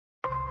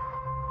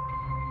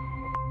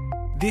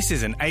This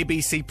is an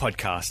ABC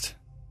podcast.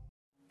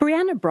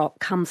 Brianna Brock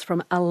comes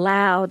from a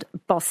loud,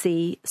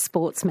 bossy,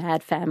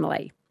 sports-mad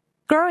family.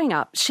 Growing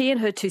up, she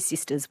and her two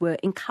sisters were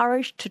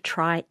encouraged to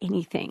try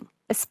anything,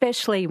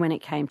 especially when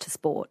it came to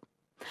sport.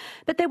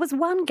 But there was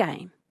one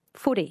game,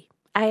 footy,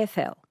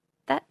 AFL,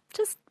 that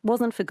just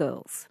wasn't for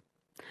girls.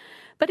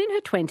 But in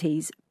her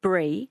 20s,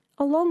 Bri,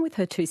 along with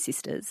her two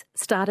sisters,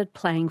 started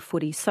playing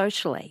footy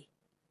socially.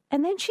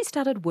 And then she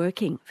started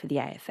working for the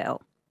AFL.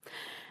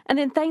 And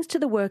then thanks to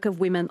the work of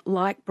women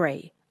like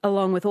Bri,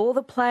 along with all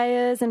the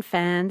players and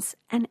fans,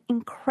 an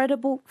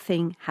incredible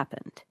thing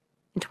happened.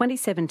 In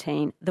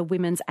 2017, the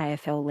Women's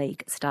AFL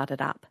League started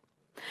up.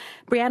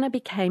 Brianna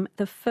became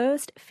the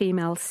first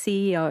female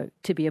CEO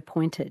to be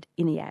appointed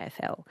in the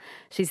AFL.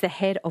 She's the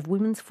head of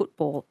women's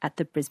football at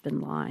the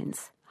Brisbane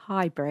Lions.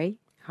 Hi, Bri.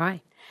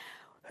 Hi.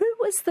 Who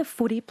was the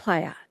footy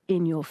player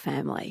in your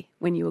family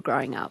when you were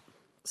growing up?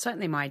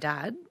 Certainly my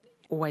dad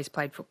always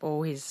played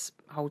football his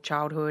whole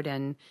childhood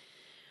and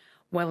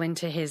well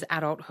into his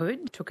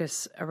adulthood. Took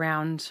us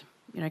around,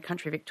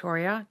 country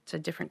Victoria to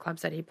different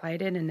clubs that he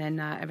played in, and then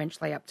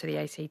eventually up to the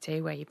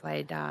ACT where he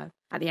played at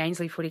the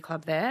Ainslie Footy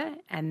Club there.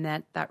 And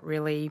that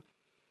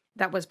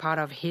was part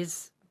of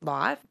his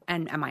life.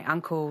 And my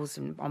uncles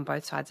and on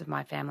both sides of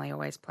my family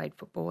always played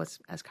football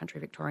as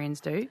country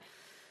Victorians do.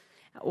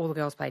 All the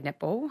girls played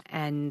netball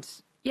and,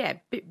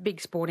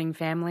 big sporting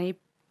family.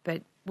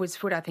 But was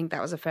foot, I think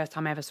that was the first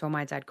time I ever saw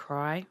my dad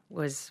cry,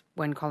 was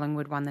when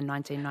Collingwood won the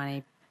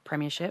 1990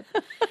 premiership.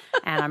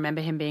 And I remember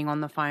him being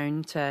on the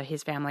phone to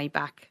his family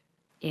back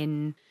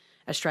in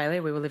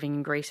Australia. We were living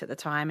in Greece at the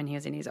time, and he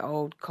was in his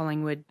old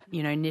Collingwood,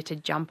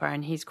 knitted jumper,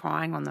 and he's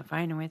crying on the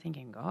phone. And we're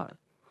thinking, God,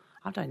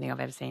 I don't think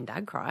I've ever seen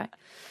Dad cry.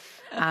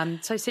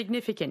 So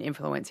significant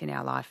influence in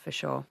our life for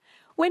sure.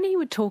 When he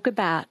would talk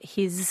about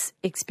his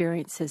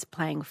experiences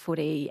playing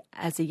footy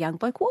as a young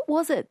bloke, what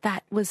was it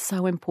that was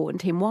so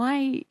important to him?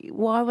 Why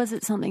was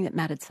it something that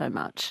mattered so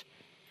much?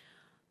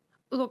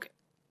 Look,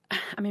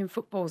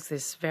 football's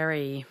this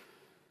very,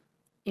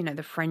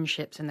 the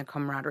friendships and the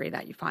camaraderie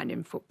that you find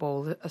in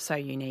football are so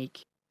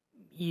unique.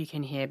 You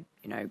can hear,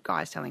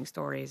 guys telling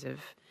stories of,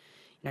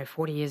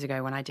 40 years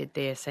ago when I did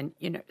this. And,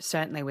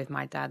 certainly with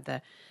my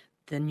dad,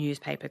 the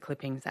newspaper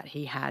clippings that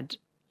he had,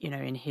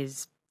 in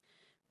his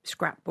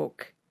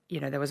scrapbook,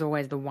 there was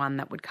always the one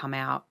that would come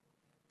out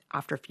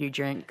after a few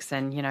drinks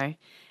and,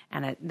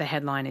 the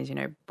headline is,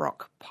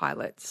 Brock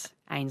pilots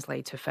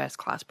Ainslie to first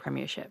class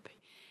premiership.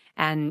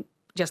 And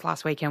just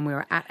last weekend we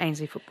were at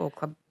Ainslie Football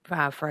Club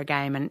for a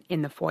game, and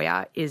in the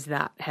foyer is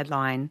that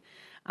headline.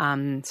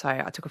 So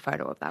I took a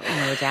photo of that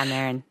when we were down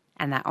there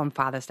and that on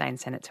Father's Day and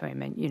sent it to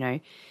him.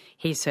 And,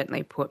 he's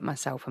certainly put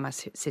myself and my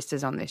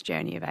sisters on this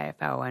journey of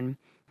AFL, and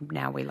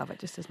now we love it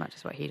just as much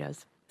as what he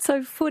does.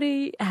 So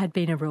footy had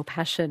been a real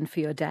passion for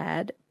your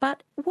dad,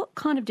 but what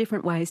kind of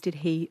different ways did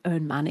he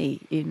earn money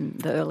in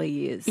the early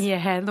years?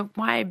 Yeah, look,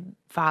 my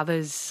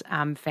father's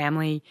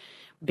family,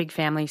 big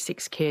family,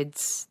 6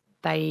 kids,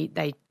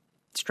 they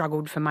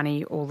struggled for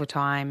money all the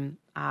time.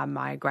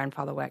 My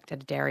grandfather worked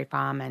at a dairy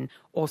farm and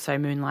also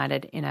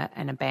moonlighted in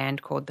a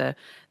band called the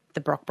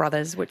Brock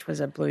Brothers, which was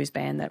a blues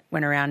band that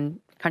went around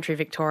country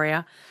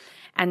Victoria.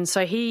 And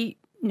so he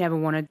never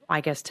wanted,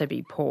 I guess, to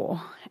be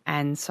poor.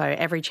 And so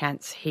every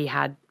chance he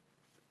had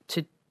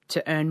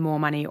to earn more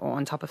money or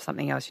on top of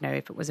something else,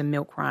 if it was a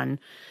milk run,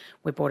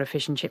 we bought a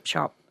fish and chip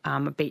shop,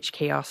 a beach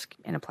kiosk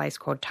in a place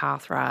called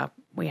Tathra.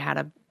 We had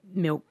a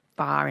milk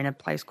bar in a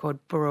place called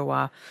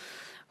Burua.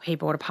 He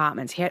bought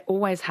apartments. He had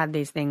always had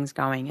these things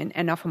going,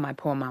 and often my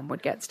poor mum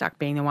would get stuck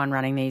being the one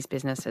running these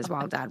businesses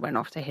while Dad went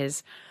off to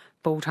his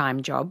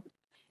full-time job.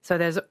 So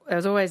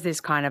there's always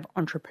this kind of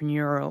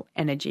entrepreneurial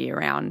energy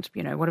around,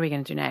 what are we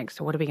going to do next,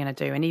 or what are we going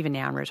to do? And even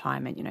now in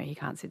retirement, he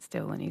can't sit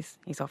still and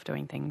he's off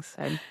doing things.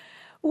 So,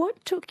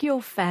 what took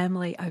your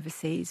family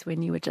overseas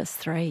when you were just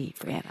 3,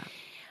 Brianna?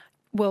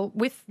 Well,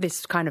 with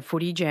this kind of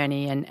footy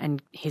journey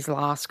and his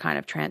last kind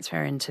of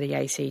transfer into the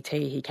ACT,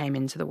 he came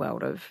into the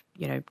world of,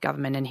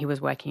 government, and he was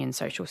working in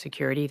social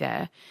security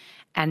there.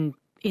 And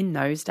in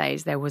those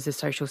days, there was a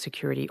social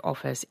security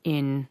office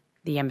in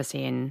the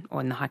embassy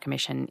or in the High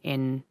Commission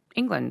in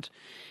England.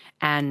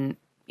 And,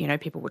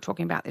 people were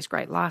talking about this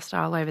great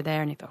lifestyle over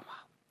there, and he thought,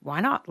 well, why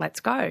not? Let's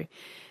go.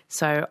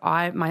 So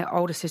my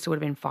older sister would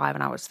have been 5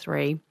 and I was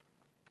 3,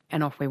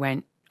 and off we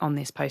went on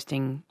this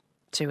posting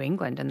to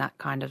England, and that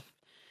kind of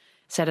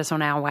set us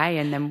on our way.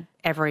 And then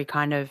every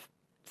kind of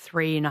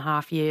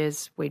 3.5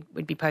 years, we'd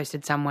be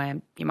posted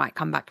somewhere. You might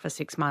come back for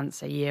 6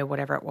 months, a year,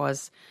 whatever it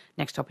was.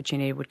 Next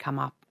opportunity would come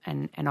up,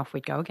 and off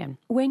we'd go again.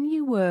 When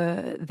you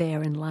were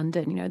there in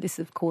London, this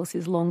of course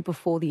is long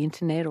before the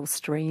internet or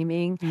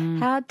streaming.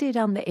 How did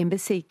the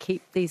embassy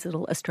keep these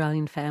little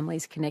Australian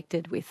families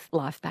connected with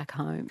life back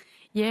home?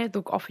 Yeah,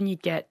 look, often you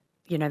get,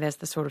 there's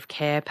the sort of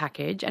care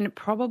package, and it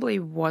probably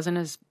wasn't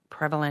as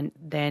prevalent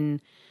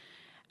then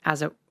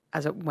as it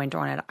went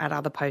on at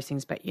other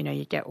postings, but,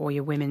 you get all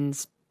your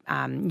women's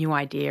New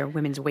Idea,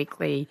 Women's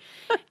Weekly,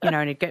 and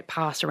it'd get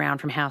passed around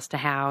from house to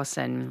house,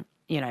 and,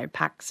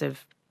 packs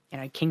of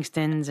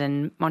Kingstons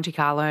and Monte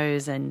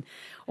Carlos and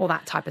all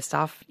that type of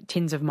stuff,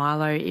 tins of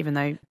Milo, even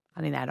though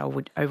I think they had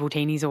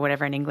Ovaltinis or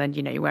whatever in England,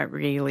 you weren't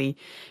really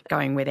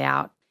going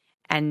without.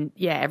 And,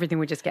 yeah, everything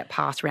would just get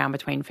passed around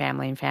between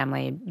family and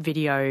family,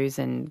 videos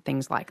and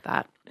things like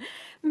that.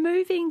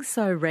 Moving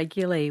so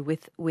regularly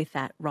with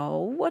that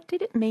role, what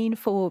did it mean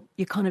for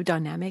your kind of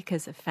dynamic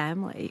as a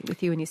family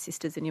with you and your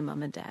sisters and your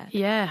mum and dad?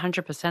 Yeah,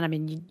 100%. I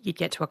mean, you'd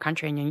get to a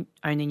country and you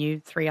only knew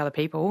 3 other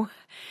people.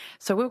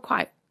 So we were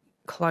quite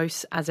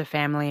close as a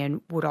family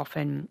and would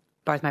often,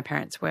 both my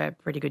parents were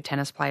pretty good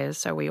tennis players,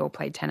 so we all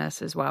played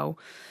tennis as well.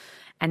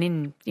 And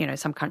in,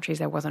 some countries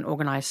there wasn't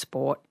organised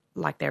sport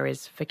like there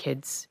is for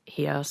kids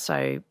here.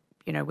 So,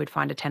 we'd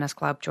find a tennis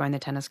club, join the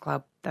tennis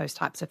club, those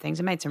types of things.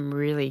 And made some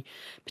really,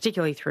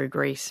 particularly through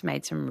Greece,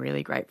 made some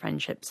really great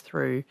friendships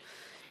through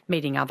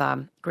meeting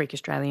other Greek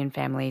Australian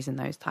families and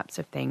those types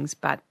of things.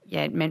 But,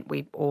 yeah, it meant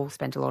we all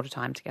spent a lot of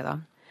time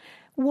together.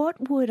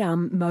 What would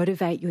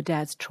motivate your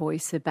dad's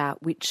choice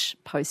about which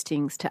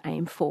postings to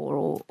aim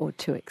for or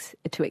to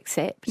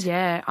accept?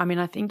 Yeah, I mean,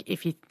 I think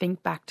if you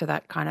think back to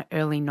that kind of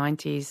early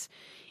 90s,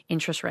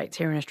 interest rates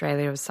here in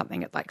Australia was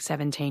something at like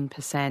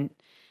 17%.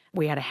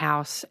 We had a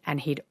house and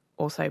he'd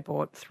also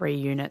bought 3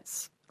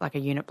 units, like a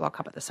unit block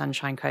up at the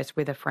Sunshine Coast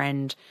with a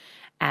friend.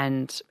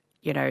 And,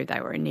 they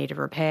were in need of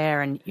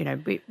repair and,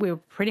 we were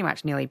pretty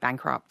much nearly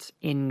bankrupt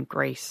in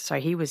Greece. So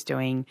he was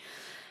doing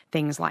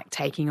things like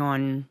taking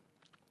on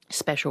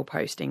special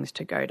postings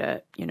to go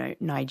to,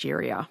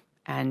 Nigeria.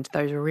 And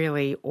those are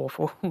really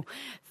awful,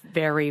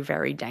 very,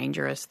 very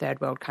dangerous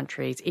third world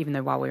countries. Even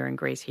though while we were in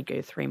Greece, he'd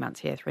go 3 months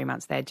here, 3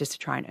 months there just to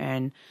try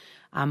and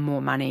earn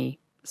more money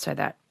so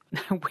that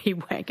we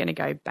weren't going to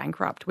go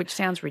bankrupt, which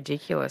sounds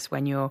ridiculous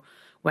when you're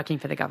working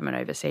for the government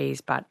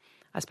overseas. But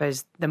I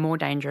suppose the more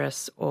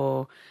dangerous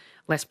or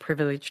less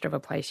privileged of a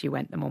place you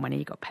went, the more money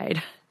you got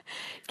paid.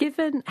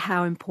 Given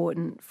how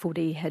important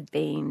footy had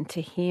been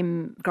to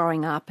him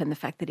growing up and the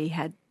fact that he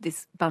had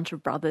this bunch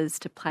of brothers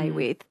to play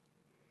with,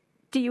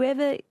 did you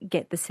ever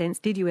get the sense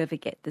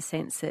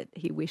that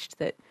he wished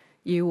that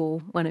you or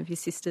one of your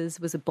sisters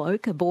was a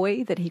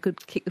boy that he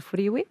could kick the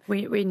footy with?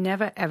 We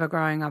never ever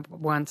growing up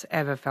once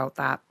ever felt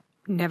that,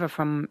 never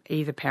from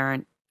either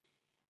parent.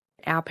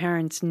 Our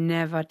parents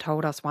never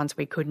told us once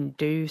we couldn't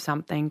do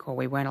something or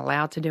we weren't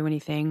allowed to do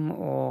anything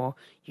or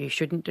you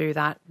shouldn't do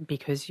that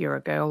because you're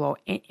a girl or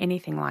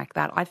anything like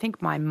that. I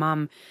think my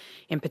mum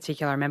in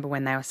particular, I remember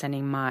when they were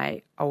sending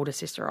my older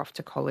sister off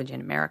to college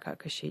in America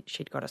because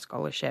she'd got a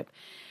scholarship,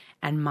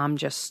 and mum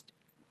just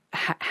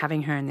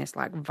having her in this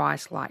like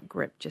vice-like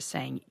grip, just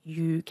saying,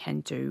 you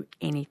can do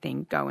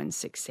anything, go and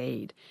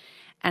succeed.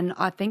 And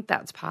I think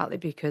that's partly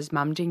because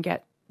mum didn't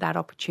get that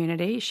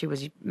opportunity. She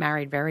was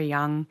married very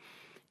young,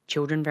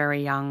 children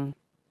very young,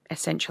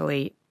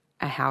 essentially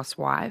a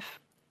housewife,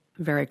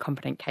 very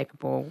competent,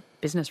 capable,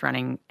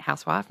 business-running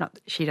housewife. Not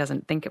that she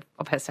doesn't think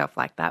of herself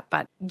like that,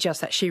 but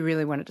just that she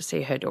really wanted to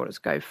see her daughters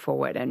go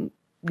forward and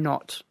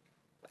not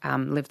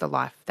live the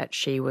life that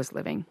she was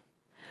living.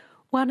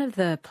 One of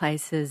the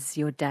places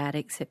your dad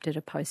accepted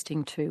a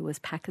posting to was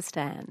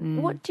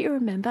Pakistan. What do you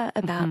remember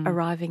about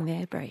arriving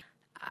there, Brie?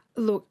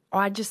 Look,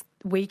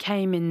 we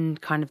came in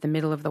kind of the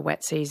middle of the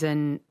wet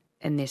season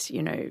and this,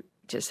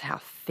 just how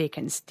thick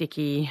and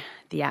sticky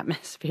the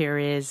atmosphere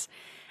is,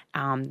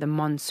 the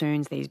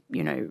monsoons, these,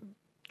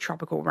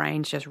 tropical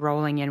rains just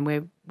rolling in.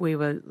 We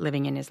were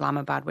living in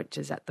Islamabad, which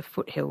is at the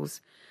foothills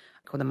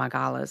called the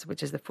Margalas,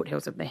 which is the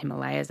foothills of the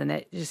Himalayas, and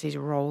they're just these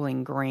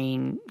rolling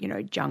green,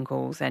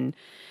 jungles, and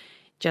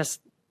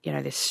just,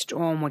 this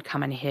storm would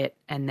come and hit,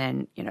 and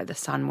then, the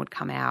sun would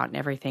come out and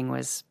everything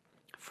was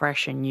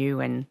fresh and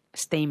new and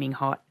steaming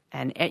hot.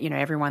 And,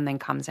 everyone then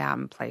comes out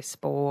and plays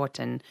sport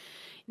and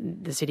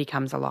the city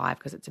comes alive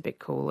because it's a bit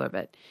cooler,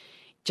 but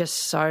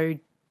just so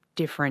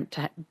different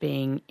to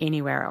being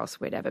anywhere else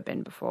we'd ever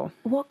been before.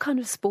 What kind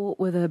of sport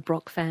were the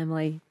Brock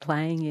family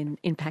playing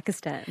in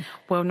Pakistan?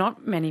 Well,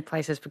 not many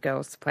places for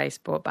girls to play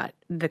sport, but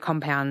the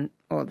compound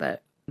or the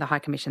High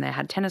Commission there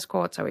had tennis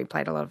courts, so we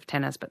played a lot of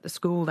tennis, but the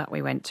school that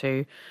we went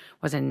to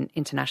was an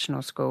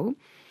international school,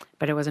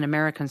 but it was an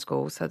American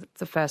school, so it's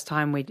the first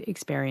time we'd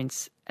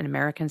experienced an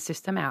American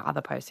system. Our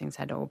other postings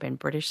had all been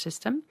British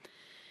system.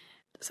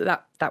 So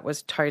that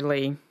was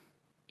totally,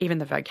 even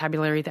the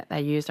vocabulary that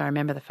they used, I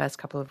remember the first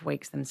couple of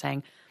weeks them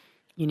saying,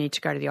 you need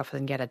to go to the office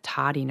and get a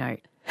tardy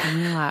note.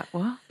 And you're like,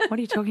 what? What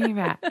are you talking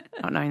about?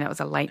 Not knowing that was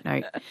a late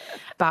note.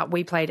 But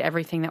we played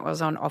everything that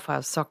was on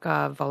offer,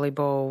 soccer,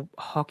 volleyball,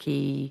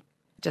 hockey,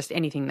 just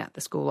anything that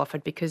the school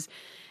offered, because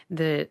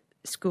the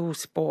school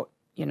sport,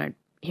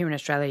 here in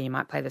Australia you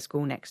might play the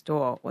school next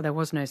door. Well, there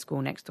was no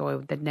school next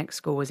door. The next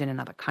school was in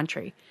another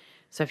country.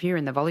 So if you're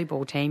in the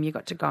volleyball team, you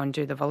got to go and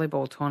do the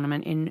volleyball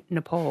tournament in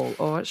Nepal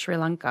or Sri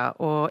Lanka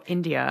or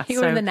India.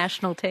 You were in the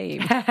national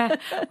team.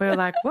 We were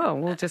like, well,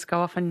 we'll just go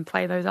off and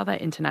play those other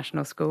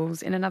international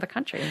schools in another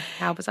country.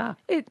 How bizarre.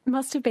 It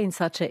must have been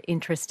such an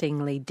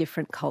interestingly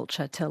different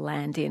culture to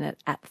land in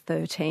at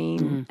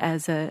 13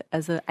 as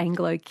an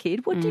Anglo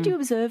kid. What did you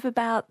observe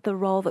about the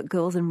role that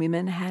girls and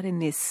women had in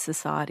this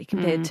society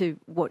compared to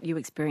what you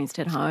experienced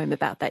at home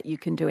about that you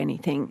can do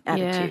anything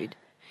attitude?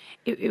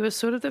 It was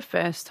sort of the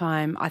first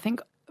time, I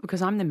think,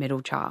 because I'm the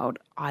middle child,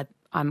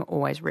 I'm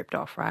always ripped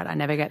off, right? I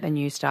never get the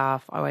new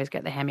stuff. I always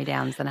get the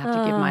hand-me-downs, then I have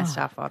to give my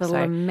stuff off. The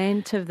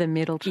lament of the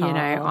middle child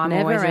I'm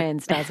never always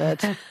ends, does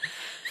it?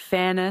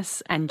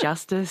 Fairness and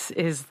justice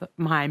is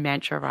my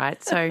mantra,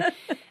 right? So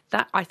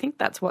that I think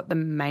that's what the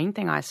main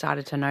thing I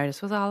started to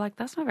notice was,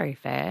 that's not very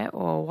fair,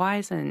 or why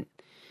isn't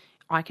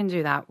I can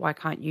do that, why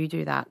can't you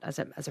do that as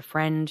a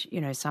friend?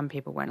 Some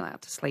people weren't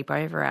allowed to sleep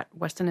over at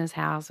Westerners'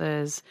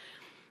 houses.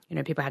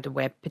 People had to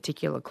wear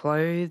particular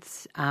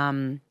clothes,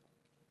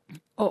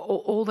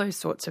 all those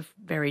sorts of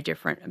very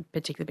different,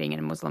 particularly being in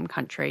a Muslim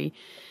country,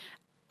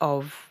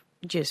 of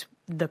just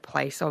the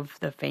place of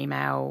the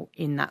female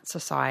in that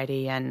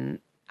society. And,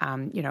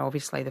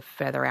 obviously the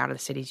further out of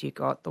the cities you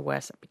got, the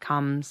worse it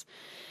becomes.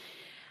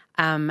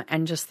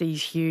 And just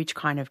these huge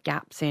kind of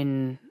gaps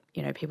in,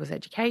 people's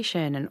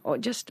education and or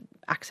just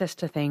access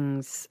to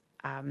things.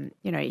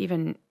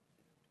 Even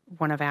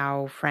one of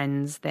our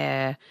friends,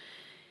 their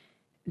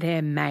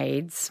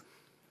maid's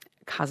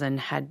cousin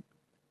had,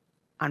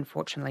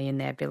 unfortunately, in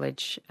their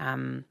village,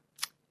 been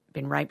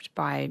raped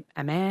by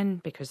a man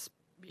because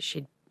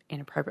she'd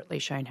inappropriately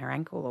shown her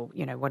ankle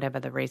or, whatever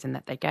the reason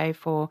that they gave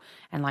for.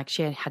 And,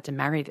 she had to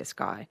marry this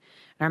guy. And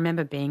I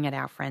remember being at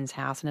our friend's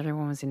house and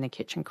everyone was in the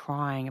kitchen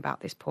crying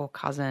about this poor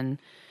cousin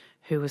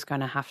who was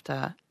going to have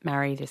to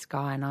marry this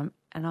guy. And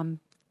I'm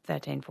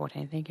 13,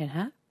 14 thinking,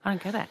 I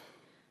don't get it.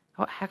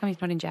 How come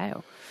he's not in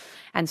jail?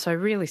 And so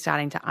really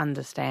starting to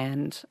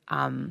understand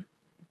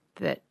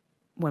that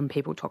when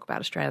people talk about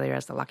Australia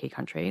as the lucky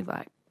country,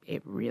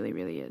 it really,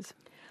 really is.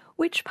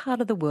 Which part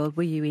of the world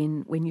were you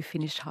in when you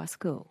finished high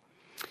school?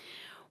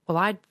 Well,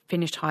 I'd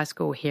finished high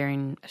school here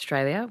in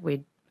Australia.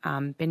 We'd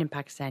been in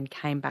Pakistan,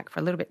 came back for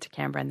a little bit to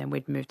Canberra, and then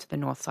we'd moved to the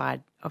north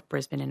side of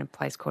Brisbane in a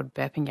place called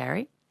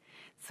Burpengary.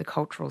 It's the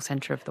cultural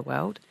centre of the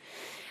world.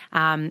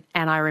 And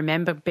I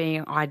remember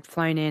I'd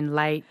flown in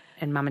late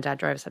and Mum and Dad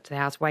drove us up to the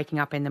house, waking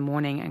up in the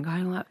morning and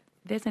going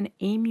there's an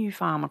emu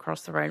farm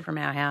across the road from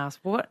our house.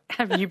 What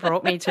have you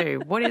brought me to?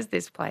 What is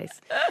this place?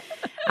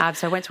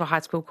 So I went to a high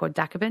school called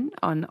Dakabin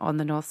on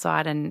the north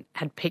side and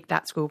had picked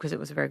that school because it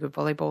was a very good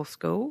volleyball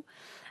school.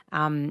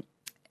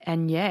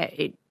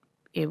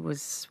 It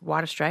was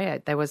white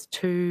Australia. There was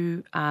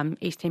 2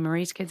 East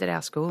Timorese kids at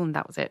our school and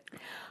that was it.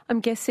 I'm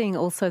guessing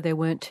also there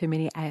weren't too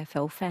many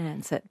AFL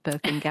fans at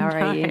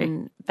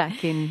Burpengary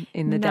back in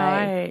the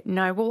day.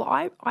 No. Well,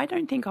 I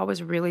don't think I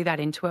was really that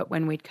into it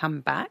when we'd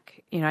come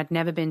back. I'd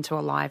never been to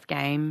a live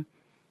game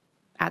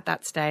at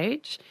that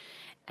stage.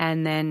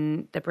 And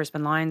then the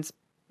Brisbane Lions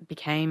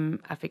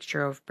became a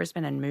fixture of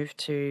Brisbane and moved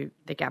to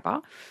the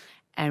Gabba.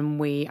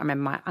 And I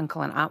remember my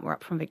uncle and aunt were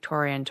up from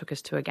Victoria and took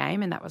us to a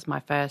game, and that was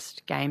my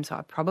first game. So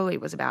I probably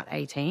was about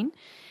 18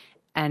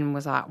 and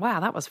was like,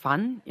 wow, that was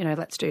fun.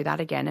 Let's do that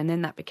again. And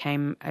then that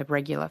became a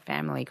regular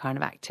family kind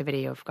of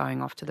activity of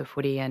going off to the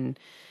footy. And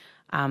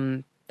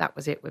that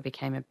was it. We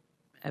became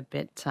a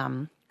bit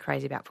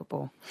crazy about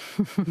football.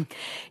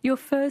 Your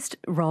first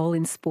role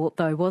in sport,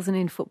 though, wasn't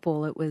in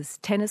football. It was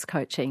tennis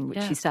coaching,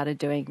 which you started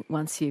doing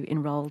once you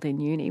enrolled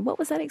in uni. What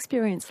was that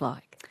experience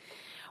like?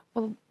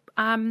 Well,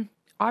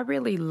 I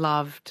really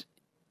loved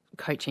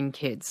coaching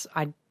kids.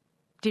 I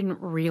hadn't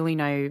really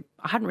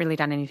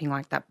done anything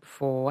like that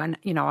before. And,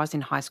 I was in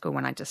high school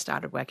when I just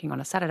started working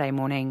on a Saturday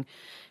morning,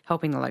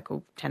 helping the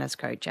local tennis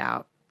coach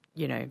out,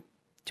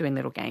 doing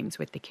little games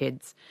with the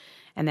kids.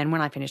 And then when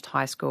I finished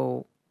high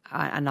school,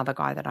 another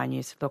guy that I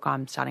knew said, look,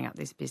 I'm starting up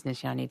this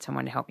business. I need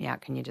someone to help me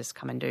out. Can you just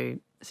come and do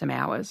some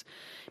hours?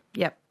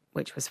 Yep,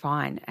 which was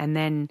fine. And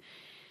then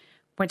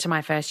went to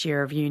my first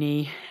year of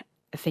uni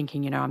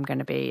thinking, I'm going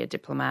to be a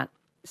diplomat.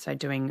 So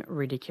doing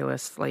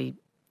ridiculously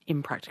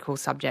impractical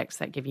subjects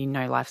that give you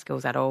no life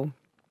skills at all,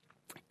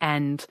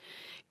 and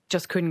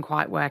just couldn't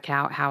quite work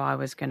out how I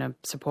was going to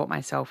support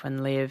myself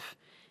and live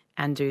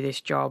and do this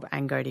job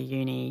and go to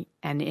uni.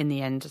 And in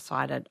the end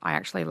decided I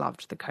actually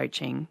loved the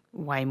coaching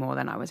way more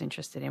than I was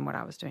interested in what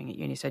I was doing at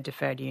uni. So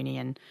deferred uni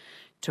and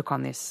took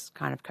on this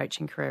kind of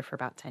coaching career for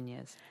about 10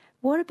 years.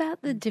 What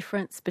about the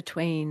difference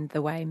between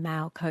the way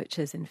male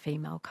coaches and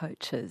female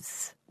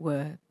coaches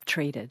were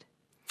treated?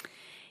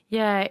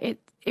 Yeah,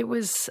 it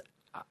was,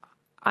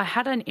 I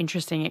had an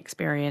interesting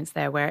experience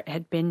there where it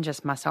had been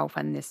just myself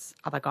and this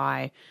other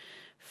guy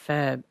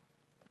for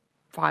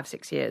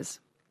 5-6 years.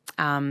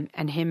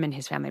 And him and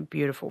his family,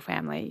 beautiful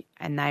family.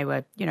 And they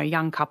were,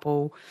 young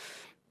couple,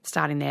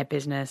 starting their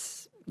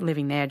business,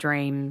 living their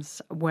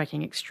dreams,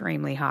 working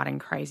extremely hard and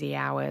crazy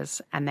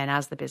hours. And then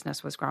as the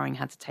business was growing,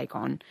 had to take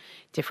on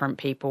different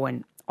people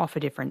and offer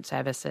different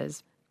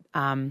services.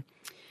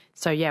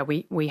 So, yeah,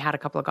 we had a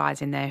couple of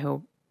guys in there who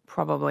were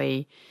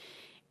probably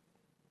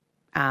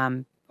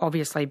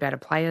obviously better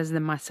players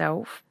than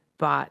myself,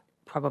 but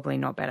probably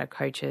not better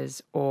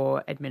coaches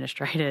or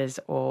administrators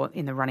or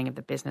in the running of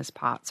the business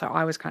part. So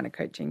I was kind of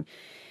coaching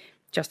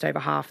just over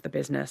half the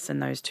business,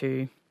 and those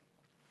two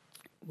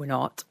were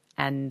not,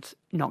 and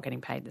not getting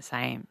paid the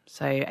same.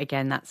 So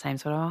again, that same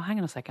sort of, hang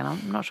on a second,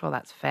 I'm not sure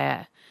that's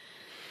fair.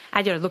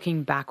 And,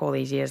 looking back all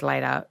these years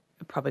later,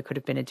 it probably could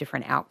have been a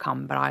different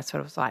outcome, but I sort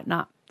of was like,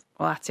 nah,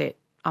 well, that's it.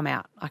 I'm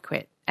out. I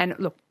quit. And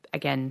look,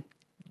 again,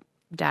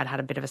 Dad had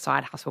a bit of a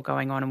side hustle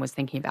going on and was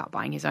thinking about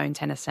buying his own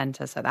tennis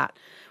centre, so that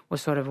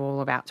was sort of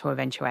all about to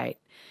eventuate.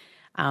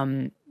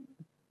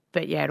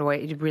 But yeah,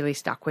 it really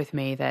stuck with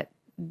me that,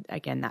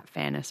 again, that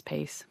fairness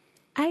piece.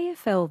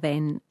 AFL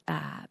then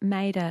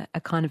made a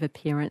kind of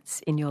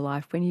appearance in your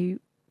life when you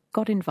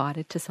got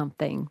invited to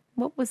something.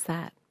 What was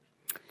that?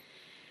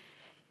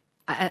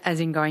 As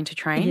in going to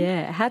train?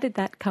 Yeah. How did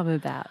that come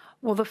about?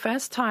 Well, the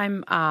first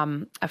time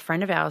a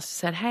friend of ours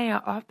said, hey,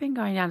 I've been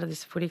going down to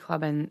this footy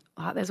club and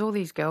there's all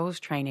these girls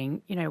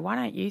training. Why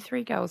don't you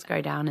three girls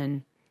go down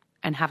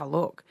and have a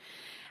look?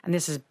 And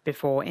this is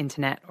before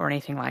internet or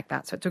anything like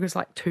that. So it took us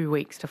like 2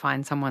 weeks to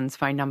find someone's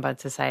phone number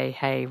to say,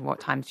 hey, what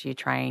times do you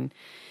train?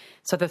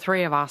 So the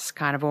three of us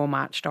kind of all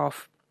marched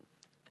off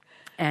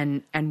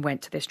and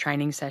went to this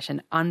training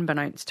session.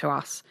 Unbeknownst to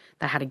us,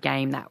 they had a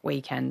game that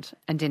weekend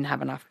and didn't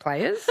have enough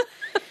players.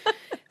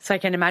 So I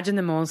can imagine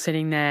them all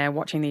sitting there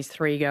watching these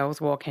three girls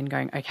walk in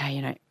going,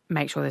 okay,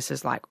 make sure this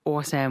is like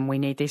awesome. We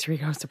need these three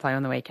girls to play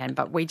on the weekend.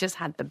 But we just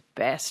had the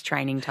best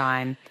training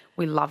time.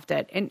 We loved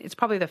it. And it's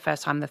probably the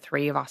first time the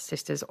three of us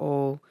sisters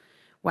all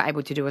were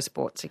able to do a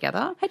sport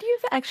together. Had you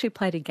ever actually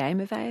played a game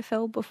of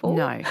AFL before?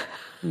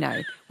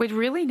 No. We'd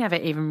really never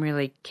even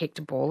really kicked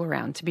a ball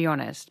around, to be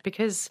honest,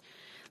 because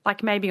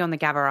like maybe on the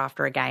Gabba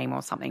after a game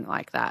or something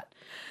like that,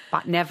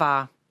 but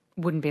never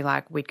wouldn't be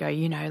like we'd go,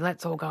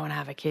 let's all go and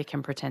have a kick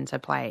and pretend to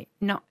play.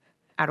 Not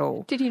at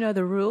all. Did you know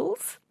the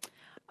rules?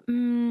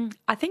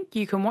 I think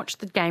you can watch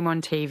the game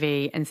on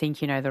TV and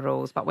think you know the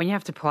rules, but when you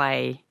have to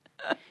play,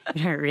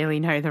 you don't really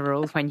know the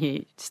rules when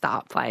you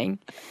start playing.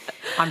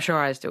 I'm sure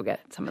I still get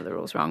some of the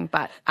rules wrong,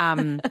 but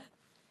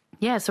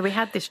yeah, so we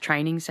had this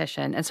training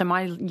session. And so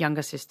my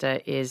younger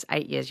sister is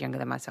 8 years younger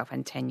than myself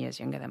and 10 years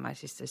younger than my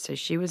sister. So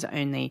she was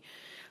only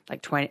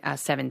like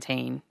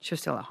 17. She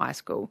was still at high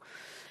school.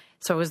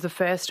 So it was the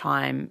first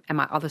time, and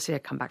my other sister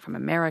had come back from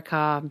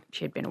America.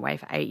 She had been away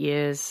for 8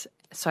 years.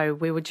 So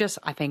we were just,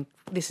 I think,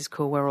 this is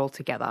cool, we're all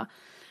together.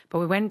 But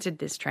we went and did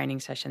this training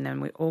session, then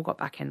we all got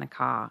back in the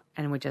car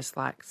and we just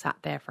like sat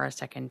there for a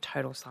second,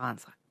 total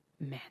silence, like,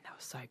 man, that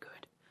was so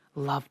good.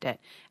 Loved it.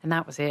 And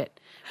that was it.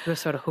 We were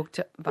sort of hooked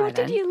by What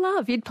did you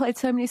love? You'd played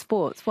so many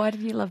sports. Why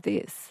did you love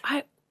this?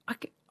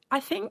 I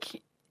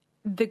think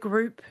the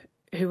group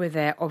who were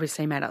there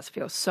obviously made us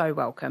feel so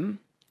welcome.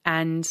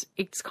 And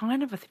it's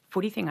kind of a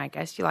footy thing, I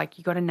guess. You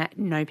got to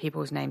know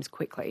people's names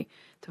quickly.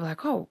 To be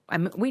like, oh,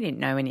 we didn't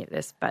know any of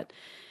this, but,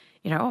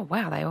 oh,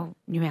 wow, they all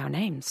knew our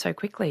names so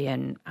quickly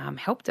and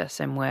helped us.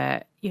 And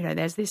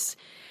there's this,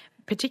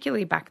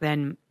 particularly back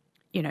then,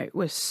 it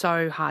was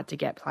so hard to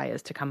get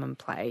players to come and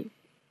play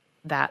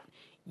that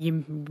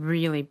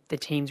the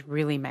teams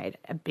really made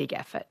a big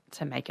effort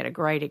to make it a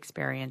great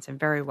experience and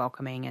very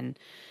welcoming and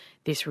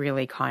this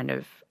really kind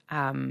of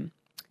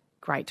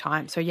great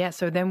time. So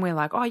then we're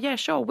like, oh yeah,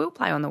 sure, we'll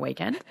play on the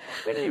weekend.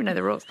 We didn't even know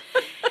the rules.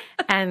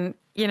 And,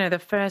 the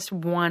first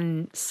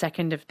 1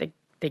 second of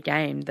the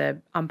game, the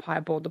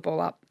umpire balled the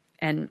ball up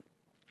and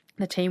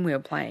the team we were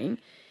playing,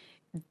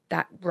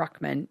 that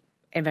ruckman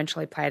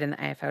eventually played in the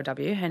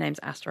AFLW. Her name's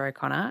Asta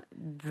O'Connor.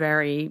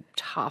 Very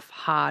tough,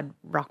 hard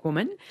ruck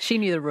woman. She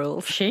knew the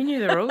rules.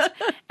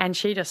 And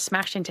she just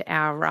smashed into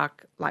our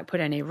ruck, like put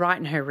her knee right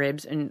in her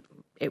ribs, and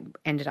it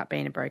ended up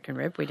being a broken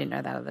rib. We didn't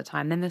know that at the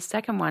time. Then the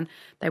second one,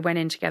 they went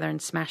in together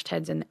and smashed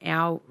heads, and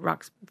our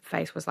ruck's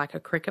face was like a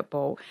cricket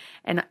ball.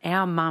 And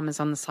our mum is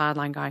on the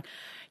sideline going,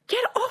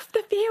 get off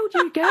the field,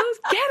 you girls,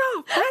 get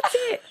off, that's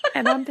it.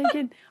 And I'm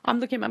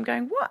looking at mum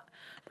going, what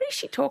is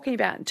she talking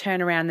about? And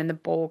turn around, and the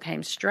ball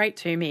came straight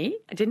to me.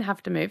 I didn't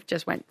have to move,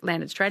 just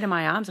landed straight in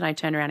my arms, and I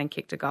turned around and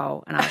kicked a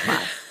goal. And I was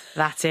like,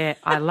 that's it.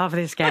 I love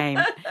this game.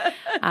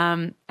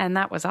 And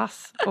that was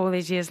us. All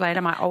these years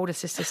later, my older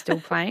sister's still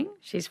playing.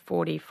 She's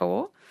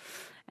 44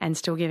 and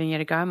still giving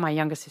it a go. My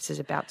younger sister's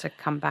about to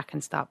come back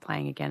and start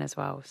playing again as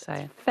well.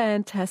 So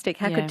fantastic.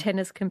 How could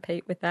tennis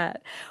compete with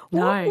that?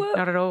 No,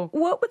 not at all.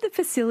 What were the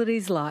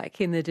facilities like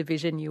in the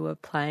division you were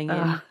playing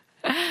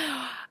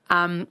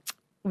in?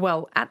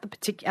 Well, at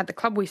the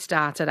club we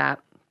started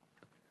at,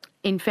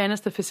 in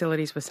fairness, the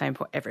facilities were same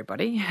for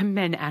everybody,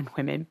 men and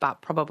women,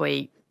 but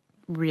probably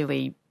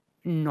really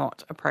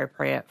not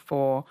appropriate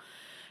for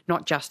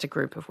not just a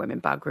group of women,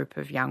 but a group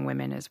of young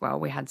women as well.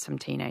 We had some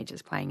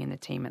teenagers playing in the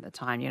team at the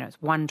time.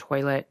 It's one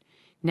toilet,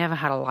 never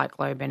had a light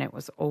globe in it,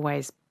 was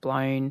always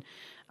blown.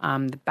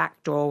 The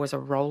back door was a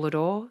roller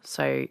door.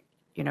 So,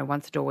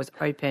 once the door was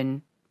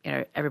open,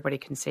 everybody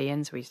can see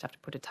in. So we used to have to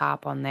put a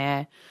tarp on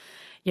there.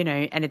 you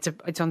know, and it's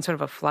on sort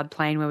of a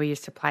floodplain where we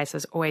used to play. So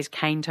there's always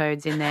cane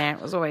toads in there.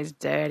 It was always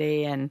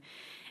dirty and,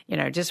 you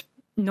know, just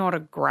not a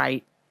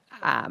great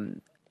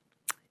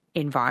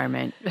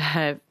environment,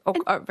 or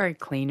a very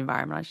clean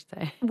environment, I should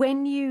say.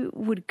 When you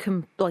would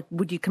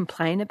would you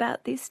complain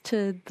about this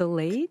to the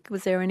league?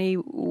 Was there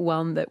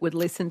anyone that would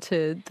listen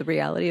to the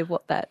reality of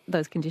what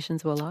those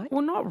conditions were like?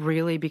 Well, not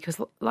really,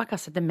 because like I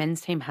said, the men's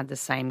team had the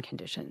same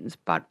conditions,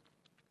 but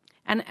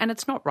and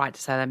it's not right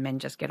to say that men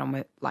just get on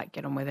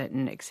with it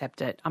and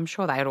accept it. I'm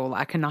sure they'd all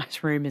like a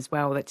nice room as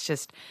well. That's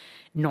just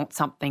not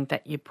something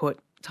that you put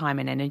time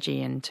and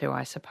energy into,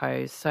 I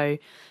suppose. So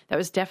that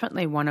was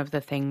definitely one of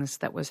the things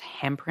that was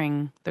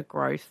hampering the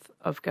growth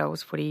of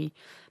girls' footy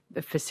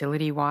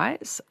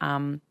facility-wise,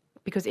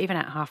 because even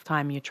at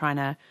halftime you're trying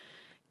to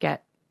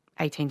get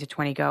 18 to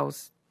 20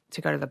 girls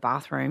to go to the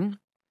bathroom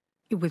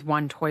with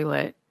one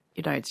toilet.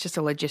 You know, it's just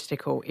a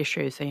logistical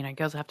issue. So, you know,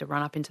 girls have to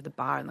run up into the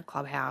bar in the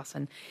clubhouse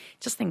and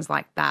just things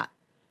like that.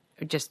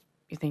 Just,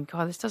 you think,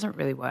 oh, this doesn't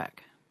really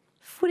work.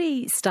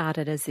 Footy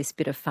started as this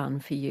bit of fun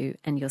for you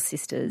and your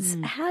sisters.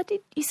 How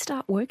did you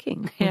start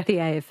working with the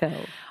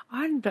AFL?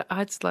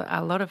 I'd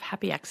a lot of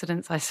happy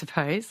accidents, I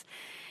suppose.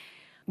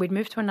 We'd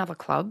moved to another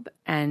club,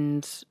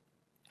 and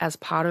as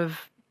part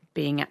of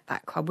being at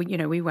that club,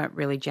 we weren't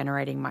really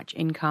generating much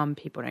income.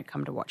 People don't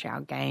come to watch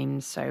our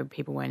games, so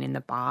people weren't in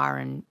the bar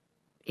and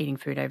eating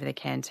food over the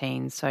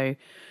canteen. So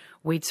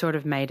we'd sort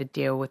of made a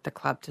deal with the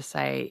club to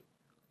say,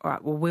 all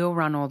right, well, we'll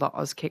run all the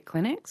Auskick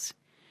clinics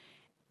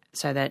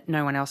so that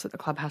no one else at the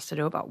club has to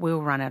do it, but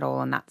we'll run it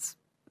all, and that's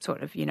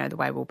sort of, the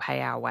way we'll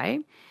pay our way.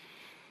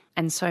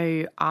 And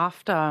so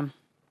after,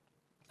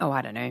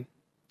 I don't know,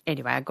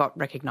 anyway, I got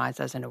recognised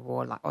as an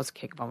award like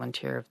Auskick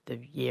Volunteer of the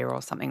Year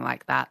or something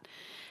like that.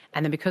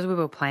 And then because we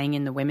were playing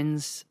in the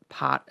women's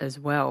part as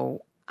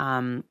well,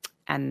 and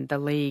the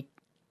league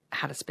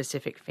had a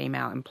specific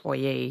female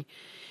employee,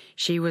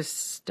 she was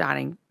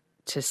starting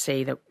to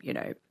see that,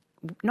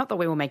 not that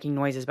we were making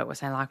noises, but we're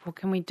saying like, well,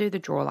 can we do the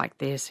draw like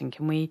this? And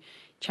can we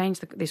change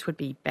this would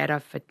be better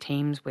for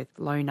teams with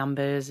low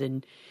numbers.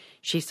 And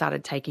she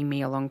started taking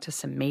me along to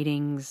some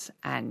meetings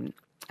and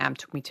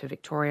took me to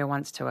Victoria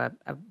once to a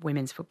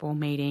women's football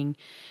meeting.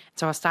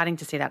 So I was starting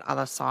to see that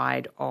other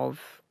side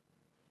of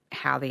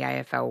how the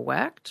AFL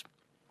worked.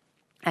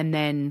 And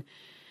then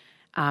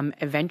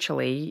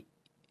eventually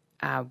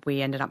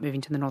we ended up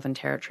moving to the Northern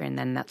Territory, and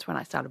then that's when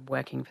I started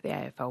working for the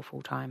AFL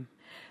full-time.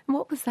 And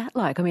what was that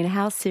like? I mean,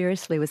 how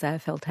seriously was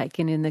AFL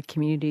taken in the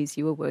communities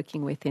you were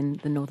working with in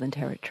the Northern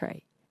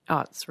Territory? Oh,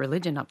 it's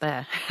religion up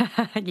there.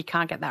 You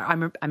can't get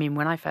that. I mean,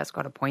 when I first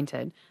got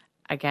appointed,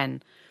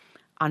 again,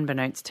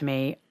 unbeknownst to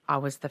me, I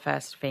was the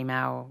first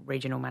female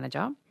regional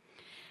manager.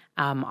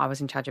 I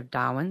was in charge of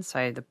Darwin,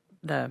 so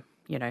the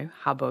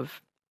hub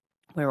of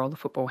where all the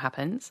football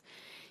happens.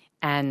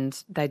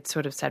 And they'd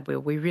sort of said, well,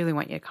 we really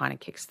want you to kind of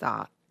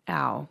kickstart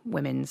our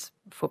women's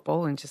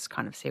football and just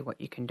kind of see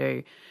what you can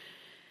do.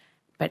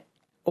 But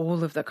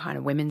all of the kind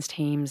of women's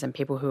teams and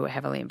people who were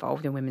heavily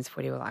involved in women's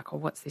footy were like, oh,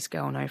 what's this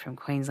girl know from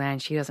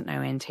Queensland? She doesn't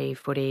know NT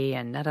footy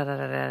and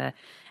da-da-da-da-da.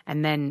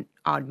 And then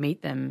I'd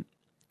meet them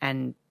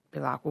and be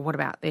like, well, what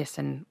about this?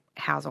 And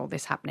how's all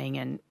this happening?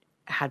 And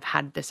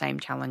had the same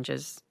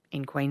challenges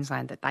in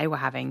Queensland that they were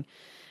having.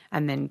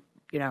 And then,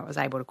 I was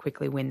able to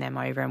quickly win them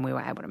over, and we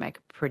were able to make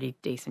a pretty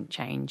decent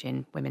change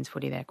in women's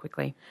footy there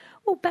quickly.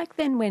 Well, back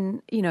then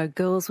when,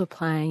 girls were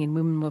playing and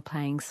women were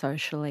playing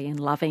socially and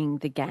loving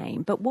the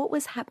game, but what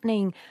was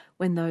happening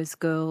when those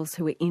girls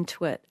who were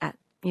into it at,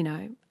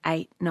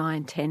 8,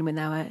 9, 10, when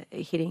they were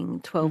hitting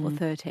 12 or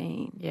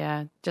 13?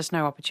 Yeah, just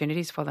no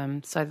opportunities for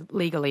them. So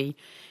legally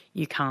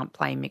you can't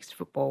play mixed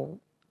football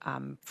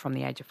from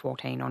the age of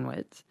 14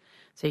 onwards.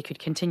 So you could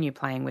continue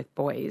playing with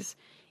boys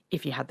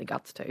if you had the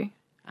guts to.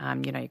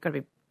 You've got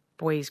to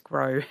boys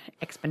grow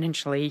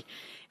exponentially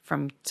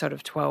from sort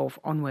of 12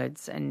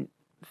 onwards, and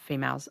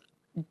females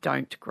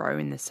don't grow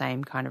in the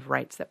same kind of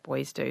rates that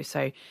boys do.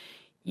 So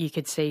you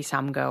could see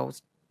some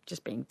girls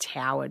just being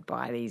towered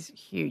by these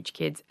huge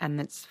kids,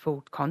 and it's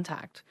full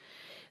contact.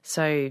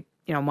 So,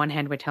 on one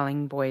hand, we're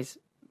telling boys,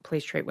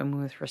 please treat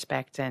women with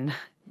respect and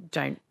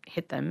don't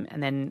hit them.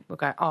 And then we'll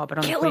go, but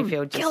on the footy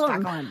field, just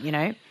tackle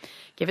them,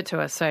 give it to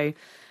us. So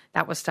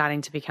that was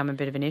starting to become a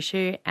bit of an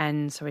issue.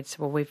 And so it's,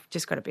 well, we've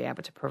just got to be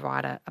able to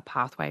provide a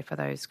pathway for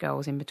those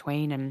girls in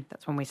between. And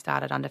that's when we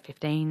started under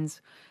 15s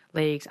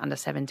leagues, under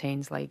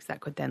 17s leagues that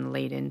could then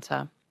lead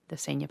into the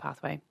senior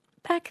pathway.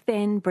 Back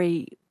then,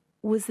 Brie,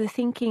 was the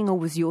thinking, or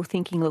was your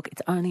thinking, look,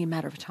 it's only a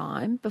matter of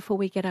time before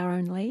we get our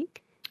own league?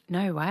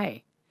 No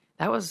way.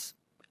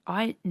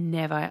 I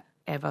never,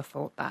 ever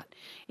thought that.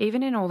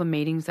 Even in all the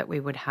meetings that we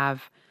would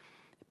have,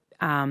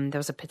 there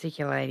was a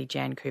particular lady,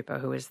 Jan Cooper,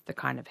 who was the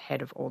kind of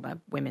head of all the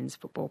women's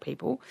football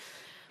people.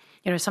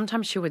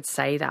 Sometimes she would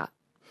say that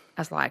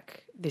as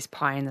like this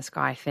pie in the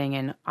sky thing.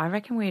 And I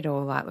reckon we'd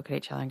all like look at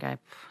each other and go,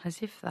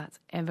 as if that's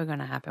ever going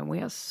to happen.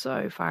 We are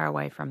so far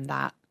away from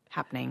that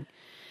happening.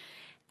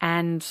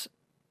 And,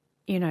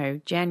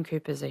 Jan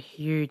Cooper's a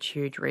huge,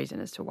 huge reason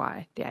as to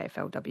why the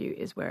AFLW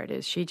is where it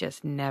is. She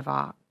just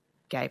never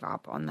gave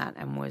up on that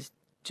and was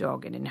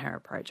dogged in her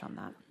approach on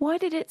that. Why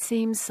did it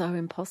seem so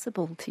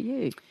impossible to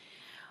you?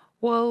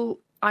 Well,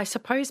 I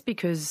suppose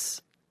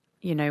because,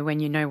 you know, when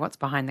you know what's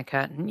behind the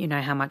curtain, you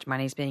know how much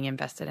money is being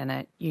invested in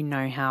it, you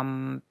know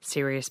how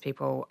serious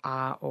people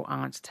are or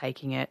aren't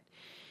taking it.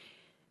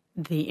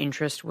 The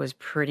interest was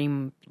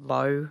pretty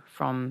low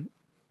from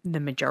the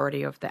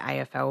majority of the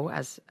AFL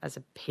as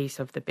a piece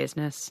of the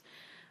business.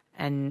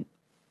 And,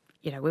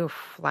 you know, we were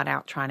flat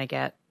out trying to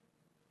get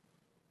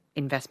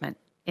investment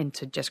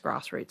into just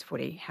grassroots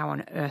footy. How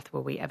on earth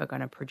were we ever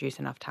going to produce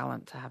enough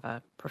talent to have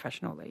a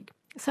professional league?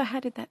 So how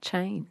did that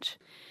change?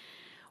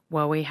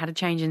 Well, we had a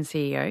change in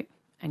CEO,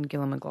 and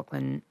Gillon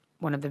McLachlan,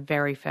 one of the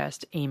very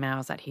first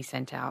emails that he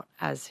sent out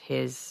as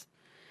his,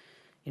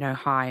 you know,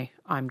 hi,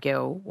 I'm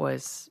Gil,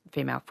 was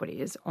female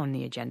footy is on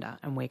the agenda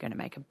and we're going to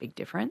make a big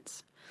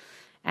difference.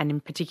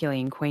 And particularly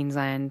in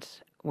Queensland,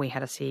 we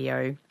had a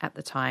CEO at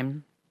the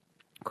time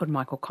called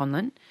Michael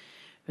Conlon,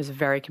 who was a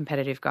very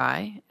competitive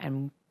guy.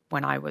 And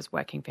when I was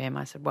working for him,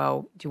 I said,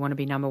 well, do you want to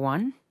be number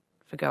one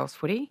for girls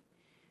footy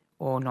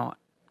or not?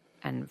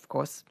 And of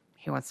course,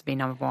 he wants to be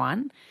number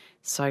one.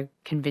 So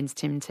convinced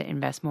him to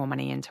invest more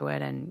money into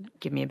it and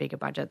give me a bigger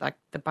budget. Like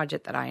the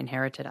budget that I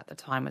inherited at the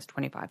time was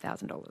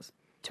 $25,000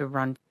 to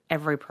run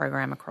every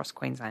program across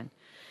Queensland.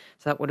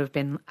 So that would have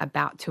been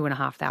about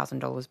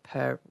 $2,500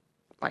 per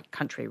like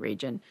country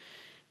region,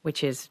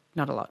 which is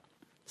not a lot.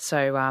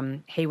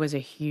 So he was a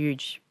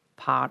huge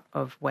part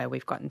of where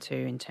we've gotten to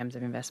in terms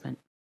of investment.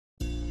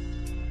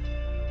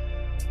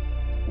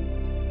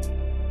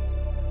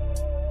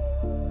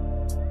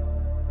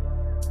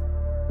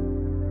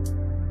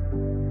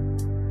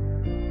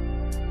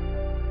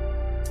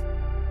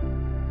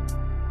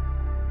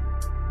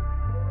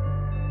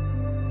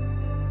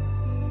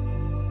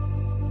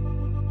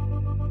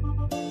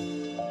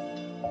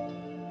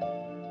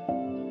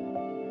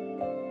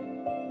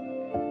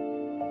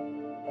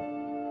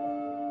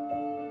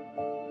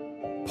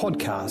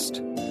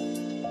 Podcast,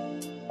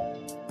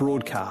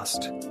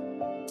 broadcast,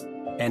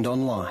 and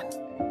online.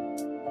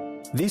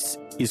 This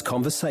is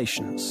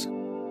Conversations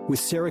with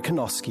Sarah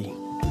Konoski.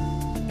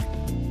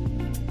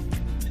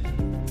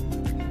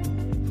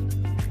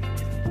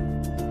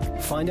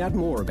 Find out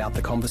more about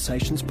the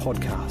Conversations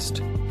podcast.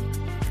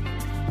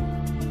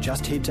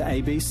 Just head to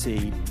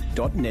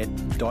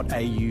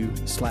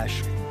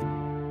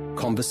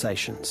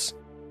abc.net.au/conversations.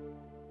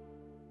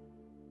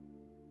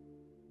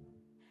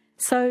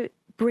 So,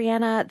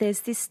 Brianna,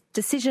 there's this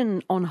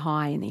decision on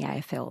high in the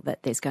AFL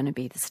that there's going to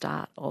be the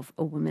start of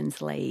a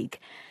women's league.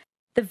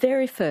 The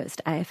very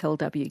first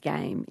AFLW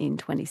game in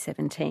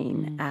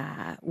 2017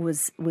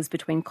 was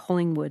between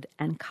Collingwood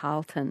and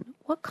Carlton.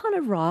 What kind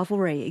of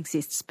rivalry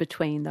exists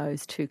between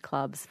those two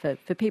clubs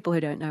for people who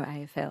don't know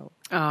AFL?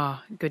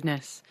 Oh,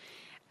 goodness.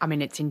 I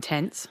mean, it's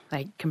intense.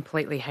 They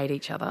completely hate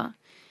each other.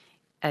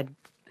 And,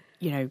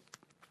 you know,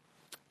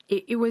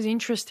 it was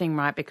interesting,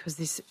 right, because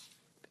this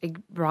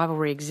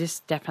rivalry exists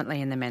definitely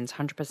in the men's,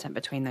 100%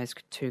 between those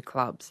two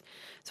clubs.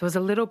 So it was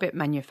a little bit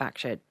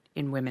manufactured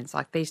in women's.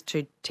 Like these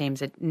two teams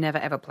had never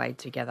ever played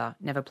together,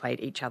 never played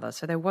each other.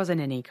 So there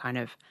wasn't any kind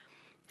of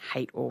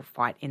hate or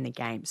fight in the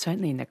game.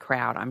 Certainly in the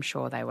crowd, I'm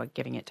sure they were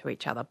giving it to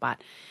each other.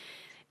 But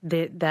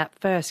that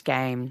first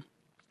game,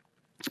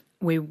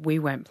 we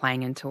weren't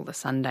playing until the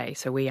Sunday.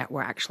 So we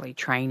were actually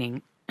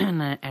training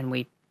and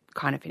we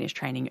kind of finished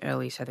training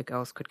early so the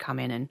girls could come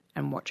in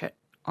and watch it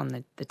on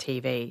the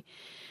TV.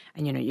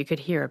 And, you know, you could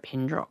hear a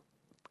pin drop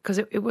because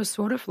it was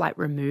sort of like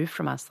removed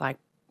from us. Like,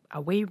 are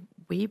we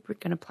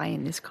going to play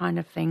in this kind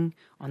of thing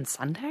on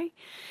Sunday?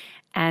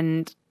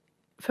 And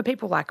for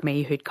people like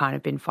me who'd kind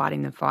of been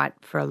fighting the fight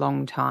for a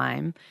long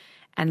time,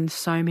 and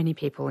so many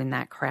people in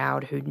that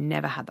crowd who'd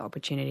never had the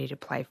opportunity to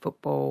play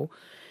football,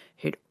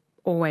 who'd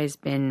always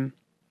been,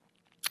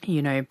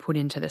 you know, put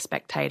into the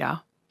spectator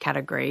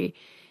category,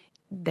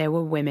 there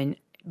were women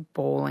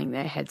bawling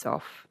their heads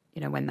off,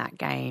 you know, when that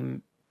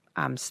game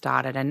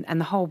started and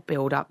the whole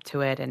build up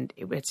to it, and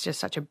it's just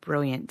such a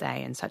brilliant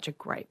day and such a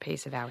great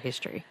piece of our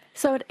history.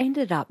 So it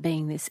ended up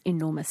being this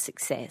enormous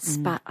success,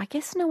 but I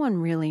guess no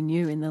one really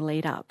knew in the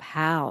lead up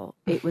how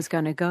it was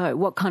going to go,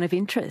 what kind of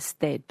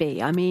interest there'd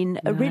be. I mean,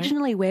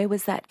 originally, where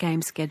was that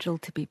game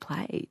scheduled to be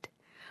played?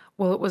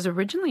 Well, it was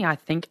originally, I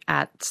think,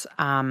 at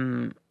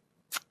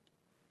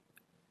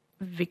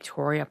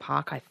Victoria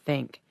Park, I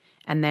think,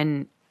 and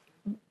then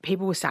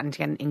people were starting to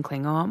get an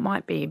inkling, it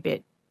might be a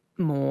bit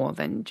more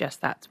than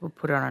just that. We'll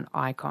put it on an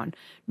icon.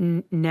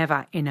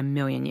 Never in a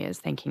million years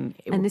thinking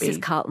it would be... And this is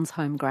Carlton's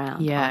home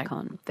ground,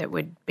 Icon. That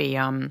would be, you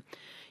know,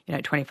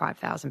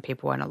 25,000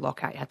 people and a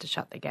lockout. You had to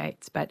shut the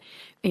gates. But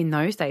in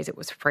those days, it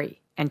was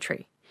free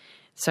entry.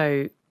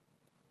 So,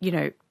 you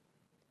know,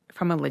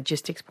 from a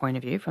logistics point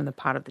of view, from the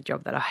part of the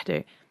job that I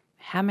do,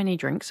 how many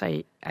drinks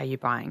are you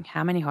buying?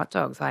 How many hot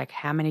dogs? Like,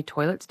 how many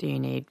toilets do you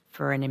need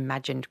for an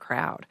imagined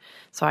crowd?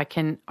 So I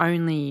can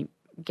only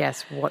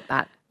guess what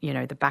that, you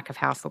know, the back of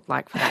house looked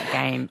like for that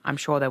game. I'm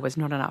sure there was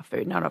not enough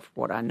food, not enough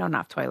water, not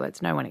enough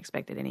toilets. No one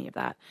expected any of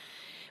that.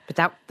 But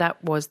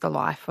that was the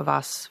life of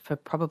us for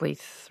probably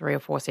 3 or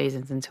 4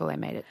 seasons until they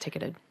made it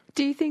ticketed.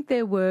 Do you think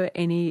there were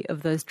any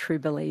of those true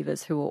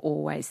believers who were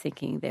always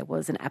thinking there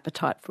was an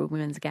appetite for a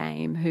women's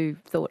game who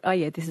thought, oh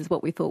yeah, this is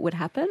what we thought would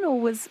happen? Or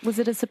was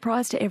it a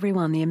surprise to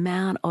everyone, the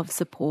amount of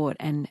support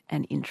and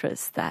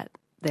interest that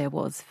there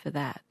was for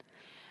that?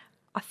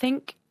 I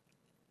think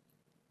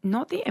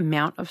not the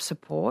amount of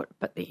support,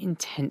 but the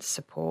intense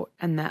support,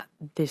 and that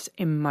this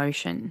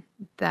emotion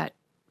that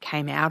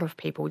came out of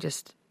people.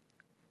 Just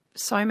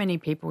so many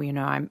people, you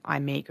know, I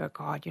meet go,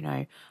 God, you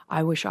know,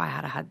 I wish I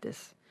had had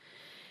this.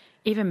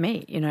 Even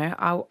me, you know,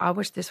 I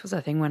wish this was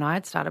a thing when I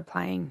had started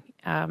playing.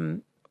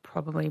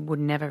 Probably would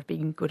never have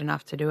been good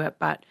enough to do it,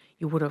 but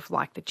you would have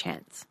liked the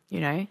chance, you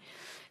know.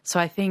 So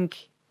I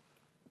think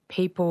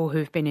people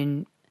who've been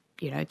in,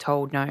 you know,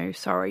 told, no,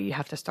 sorry, you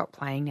have to stop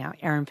playing now.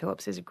 Erin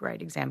Phillips is a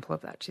great example of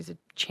that. She's a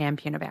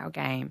champion of our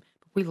game.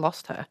 We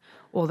lost her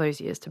all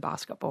those years to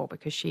basketball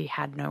because she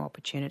had no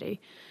opportunity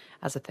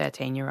as a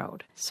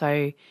 13-year-old.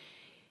 So,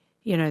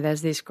 you know,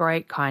 there's this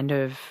great kind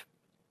of,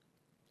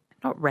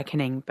 not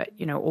reckoning, but,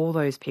 you know, all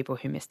those people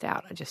who missed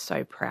out are just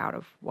so proud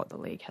of what the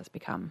league has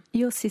become.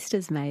 Your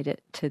sisters made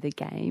it to the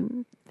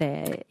game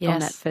there Yes. on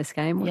that first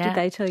game. What did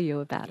they tell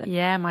you about it?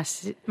 Yeah,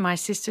 my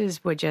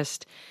sisters were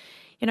just,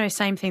 you know,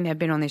 same thing. They've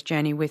been on this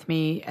journey with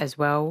me as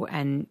well,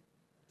 and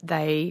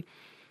they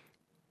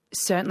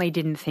certainly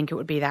didn't think it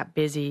would be that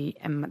busy.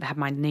 And they had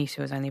my niece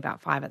who was only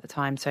about 5 at the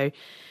time, so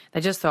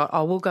they just thought,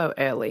 oh, we'll go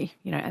early,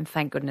 you know, and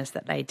thank goodness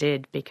that they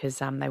did, because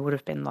they would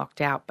have been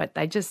locked out. But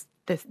they just,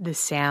 the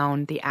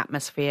sound, the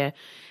atmosphere,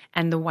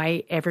 and the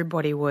way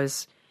everybody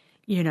was,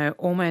 you know,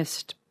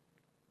 almost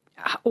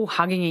all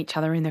hugging each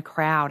other in the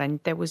crowd, and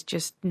there was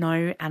just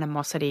no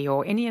animosity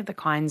or any of the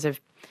kinds of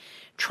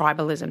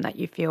tribalism that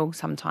you feel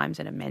sometimes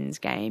in a men's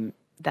game.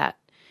 That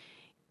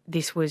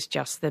this was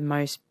just the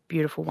most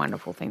beautiful,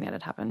 wonderful thing that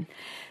had happened.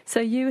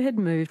 So you had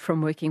moved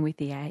from working with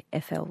the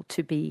AFL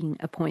to being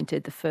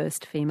appointed the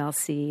first female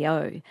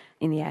CEO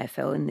in the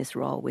AFL in this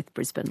role with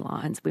Brisbane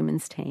Lions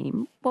women's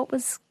team. What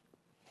was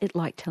it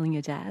like telling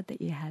your dad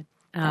that you had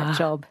that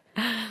job?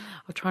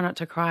 I'll try not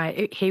to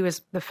cry. He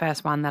was the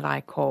first one that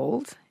I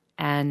called,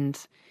 and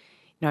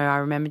you know, I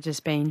remember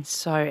just being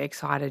so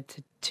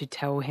excited to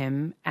tell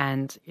him,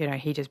 and you know,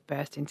 he just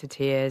burst into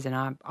tears,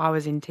 and I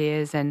was in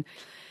tears, and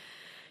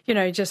you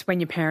know, just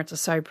when your parents are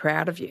so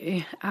proud of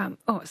you.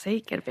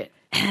 Get a bit.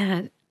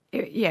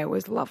 It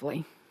was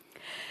lovely.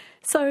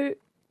 So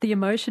the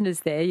emotion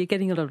is there. You're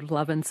getting a lot of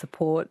love and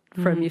support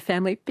from your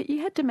family, but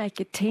you had to make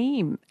a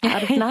team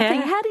out of nothing.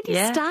 Yeah. How did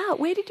you start?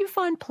 Where did you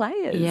find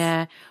players?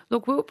 Yeah.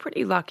 Look, we were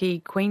pretty lucky.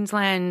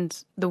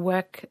 Queensland, the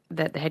work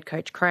that the head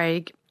coach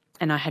Craig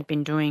and I had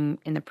been doing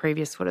in the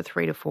previous sort of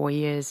 3 to 4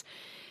 years,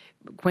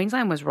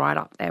 Queensland was right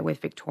up there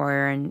with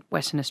Victoria and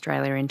Western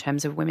Australia in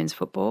terms of women's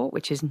football,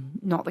 which is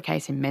not the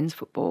case in men's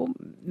football.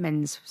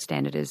 Men's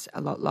standard is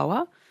a lot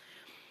lower.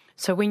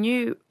 So we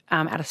knew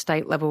at a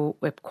state level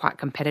we're quite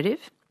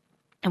competitive,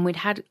 and we'd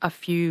had a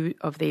few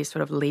of these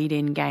sort of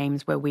lead-in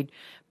games where we'd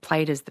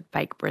played as the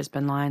fake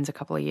Brisbane Lions a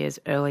couple of years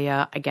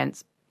earlier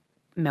against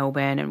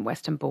Melbourne and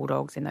Western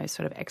Bulldogs in those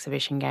sort of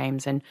exhibition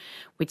games, and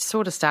we'd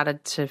sort of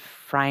started to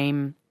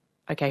frame,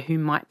 okay, who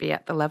might be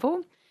at the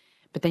level.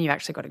 But then you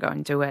actually got to go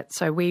and do it.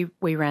 So we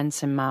ran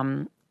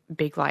some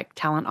big like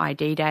talent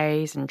ID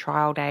days and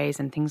trial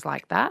days and things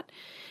like that.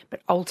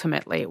 But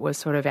ultimately it was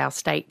sort of our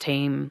state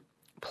team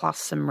plus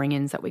some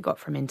ring-ins that we got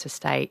from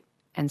interstate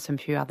and some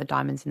few other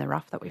diamonds in the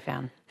rough that we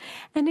found.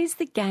 And is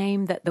the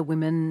game that the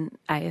women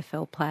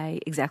AFL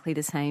play exactly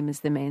the same as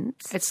the men's?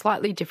 It's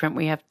slightly different.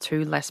 We have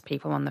 2 less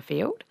people on the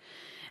field.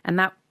 And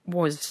that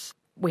was,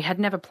 we had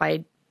never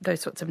played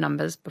those sorts of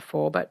numbers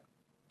before, but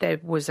there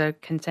was a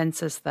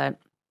consensus that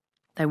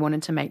they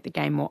wanted to make the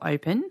game more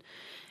open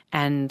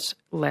and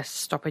less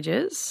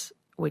stoppages,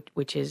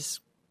 which is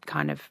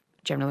kind of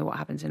generally what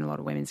happens in a lot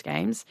of women's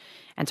games.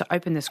 And to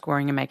open the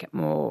scoring and make it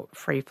more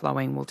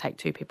free-flowing, we'll take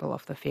 2 people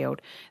off the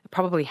field. It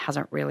probably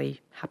hasn't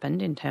really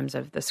happened in terms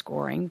of the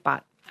scoring,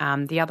 but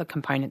the other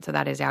component to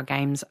that is our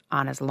games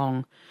aren't as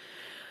long.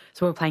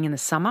 So we're playing in the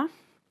summer,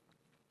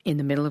 in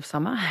the middle of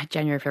summer,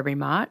 January, February,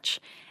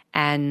 March,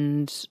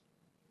 and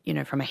you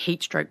know, from a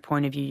heat stroke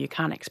point of view, you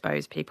can't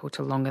expose people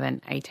to longer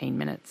than 18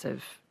 minutes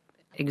of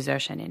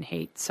exertion in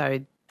heat.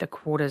 So the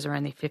quarters are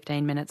only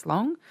 15 minutes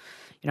long.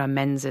 You know,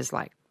 men's is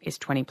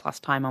 20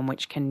 plus time on,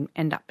 which can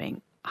end up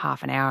being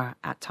half an hour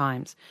at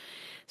times.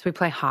 So we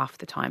play half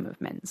the time of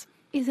men's.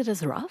 Is it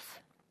as rough?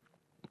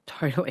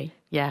 Totally.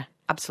 Yeah,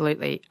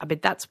 absolutely. I mean,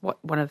 that's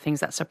one of the things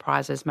that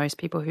surprises most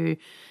people who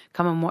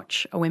come and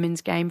watch a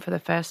women's game for the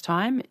first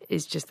time,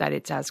 is just that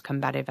it's as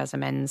combative as a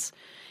men's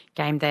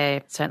game.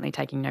 They're certainly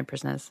taking no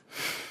prisoners.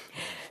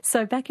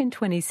 So back in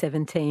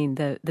 2017,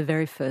 the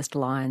very first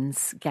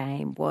Lions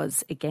game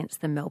was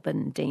against the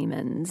Melbourne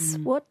Demons.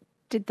 What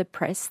did the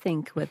press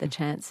think were the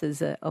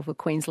chances of a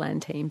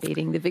Queensland team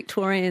beating the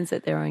Victorians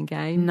at their own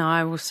game?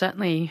 No, well,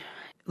 certainly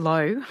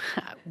low.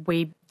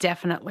 We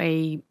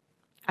definitely,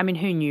 I mean,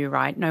 who knew,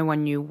 right? No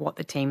one knew what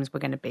the teams were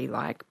going to be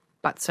like,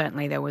 but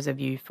certainly there was a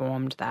view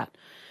formed that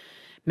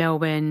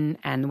Melbourne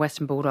and the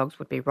Western Bulldogs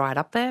would be right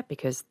up there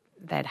because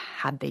they'd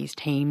had these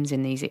teams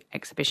in these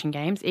exhibition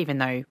games, even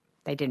though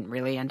they didn't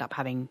really end up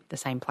having the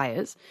same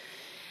players,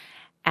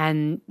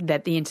 and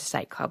that the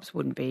interstate clubs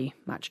wouldn't be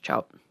much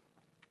chop.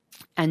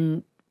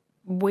 And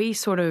we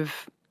sort of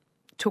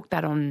took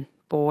that on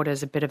board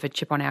as a bit of a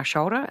chip on our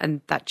shoulder,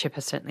 and that chip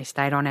has certainly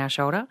stayed on our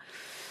shoulder.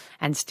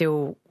 And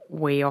still,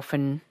 we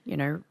often,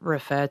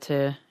 refer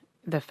to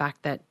the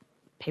fact that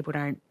people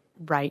don't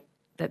rate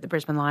that the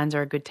Brisbane Lions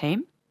are a good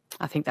team.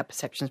 I think that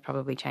perception's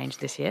probably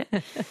changed this year.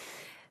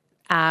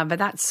 But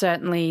that's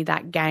certainly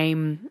that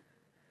game.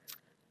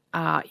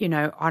 I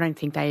don't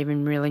think they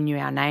even really knew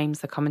our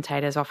names. The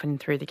commentators, often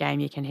through the game,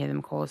 you can hear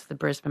them call us the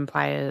Brisbane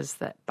players,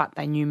 but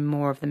they knew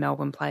more of the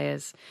Melbourne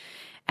players.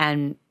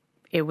 And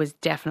it was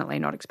definitely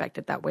not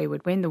expected that we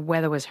would win. The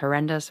weather was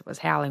horrendous. It was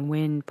howling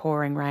wind,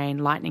 pouring rain,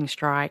 lightning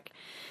strike.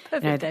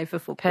 Perfect day for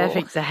football.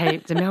 Perfect day.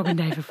 It's a Melbourne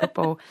day for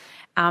football.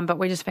 But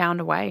we just found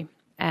a way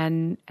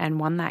and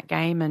won that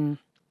game, and,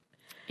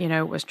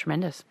 it was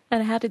tremendous.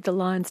 And how did the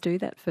Lions do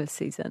that first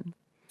season?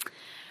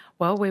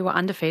 Well, we were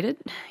undefeated,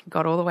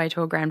 got all the way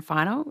to a grand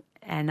final,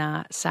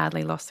 and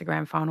sadly lost the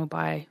grand final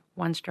by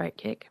one straight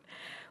kick.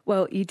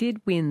 Well, you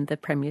did win the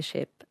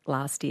premiership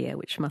last year,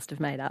 which must have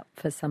made up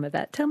for some of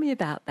that. Tell me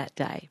about that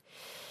day.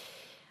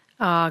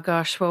 Oh,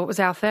 gosh. Well, it was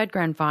our third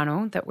grand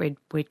final that we'd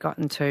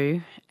gotten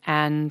to,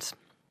 and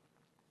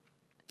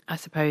I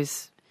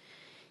suppose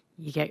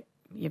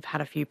you've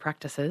had a few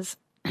practices,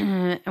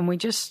 and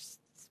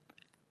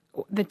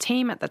the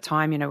team at the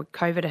time,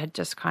 COVID had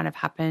just kind of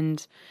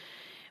happened.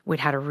 We'd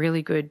had a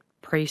really good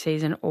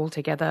pre-season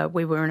altogether.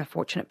 We were in a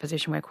fortunate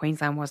position where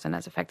Queensland wasn't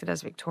as affected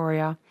as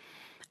Victoria.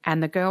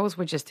 And the girls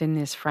were just in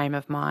this frame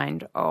of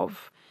mind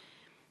of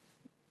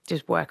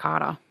just work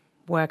harder,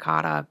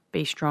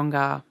 be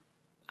stronger,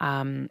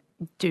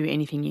 do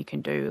anything you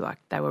can do. Like,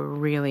 they were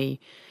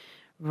really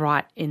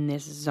right in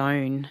this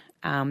zone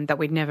that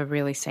we'd never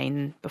really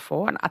seen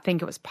before. And I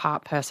think it was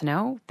part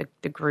personnel.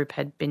 The group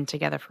had been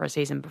together for a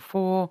season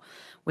before.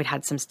 We'd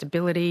had some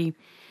stability,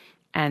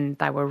 and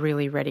they were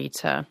really ready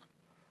to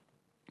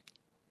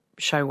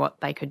show what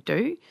they could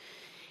do.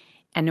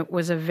 And it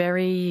was a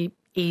very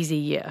easy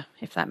year,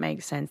 if that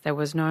makes sense. There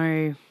was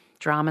no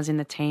dramas in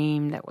the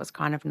team. There was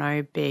kind of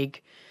no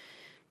big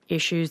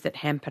issues that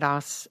hampered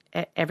us.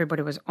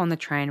 Everybody was on the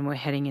train and we're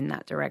heading in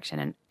that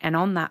direction. And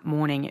on that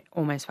morning, it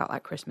almost felt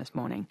like Christmas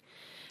morning.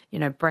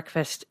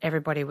 Breakfast,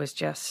 everybody was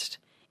just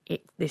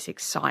this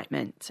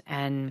excitement.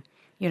 And,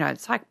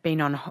 it's like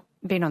being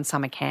on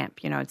summer camp.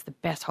 It's the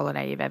best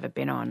holiday you've ever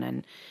been on,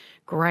 and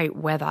great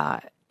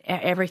weather.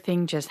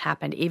 Everything just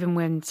happened. Even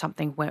when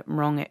something went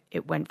wrong,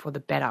 it went for the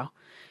better.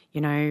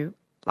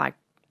 Like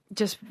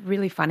just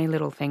really funny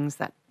little things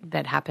that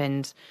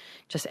happened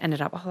just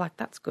ended up,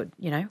 that's good,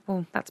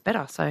 well, that's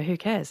better, so who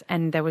cares?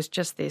 And there was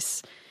just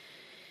this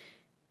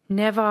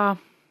never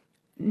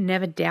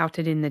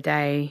doubted in the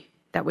day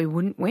that we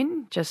wouldn't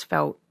win, just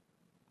felt,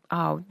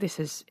 this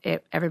is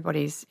it.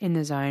 Everybody's in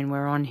the zone,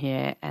 we're on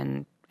here,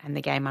 and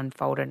the game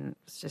unfolded, and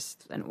it's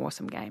just an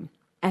awesome game.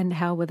 And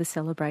how were the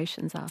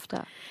celebrations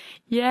after?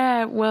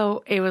 Yeah,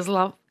 well, it was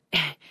love.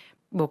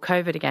 Well,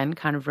 COVID again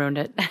kind of ruined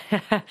it,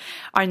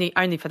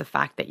 only for the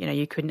fact that,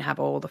 you couldn't have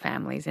all the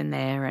families in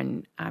there,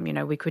 and,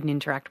 we couldn't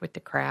interact with the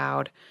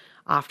crowd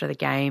after the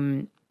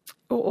game,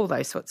 all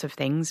those sorts of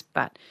things.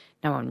 But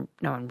no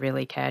one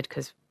really cared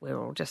because we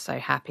were all just so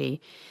happy.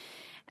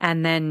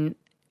 And then,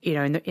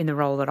 in the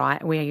role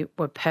that we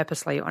were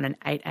purposely on an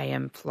 8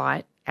 a.m.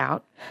 flight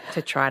out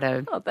to try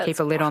to keep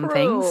a lid on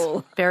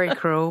things. Very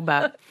cruel,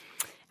 but...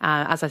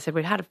 as I said,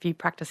 we've had a few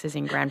practices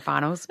in grand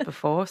finals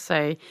before,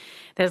 so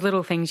there's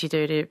little things you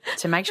do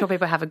to make sure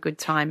people have a good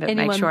time, but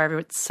make sure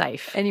everyone's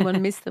safe. Anyone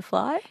miss the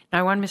flight?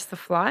 No one missed the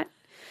flight.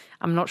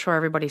 I'm not sure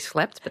everybody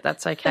slept, but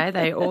that's okay.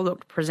 They all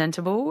looked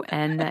presentable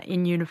and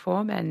in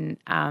uniform,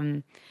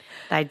 and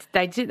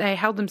they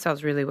held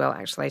themselves really well,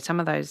 actually. Some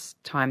of those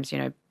times,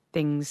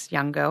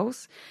 young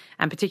girls,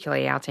 and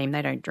particularly our team,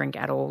 they don't drink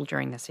at all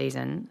during the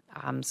season.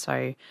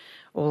 So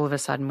all of a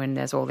sudden, when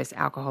there's all this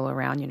alcohol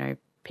around,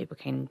 people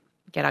can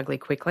get ugly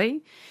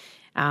quickly.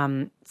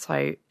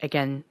 So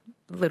again,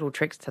 little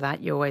tricks to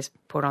that. You always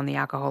put on the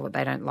alcohol that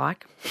they don't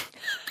like,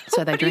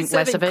 so they drink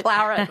less of it.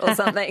 Claret or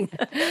something.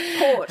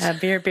 Port.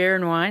 Beer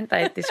and wine.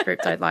 This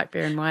group don't like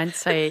beer and wine.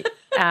 So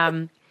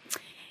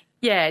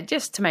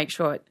just to make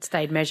sure it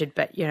stayed measured.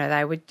 But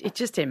it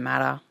just didn't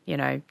matter.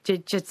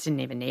 Just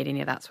didn't even need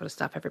any of that sort of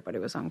stuff. Everybody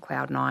was on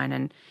cloud nine,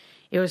 and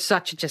it was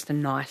just a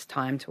nice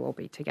time to all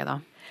be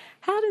together.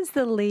 How does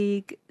the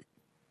league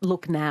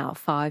look now,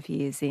 5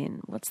 years in?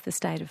 What's the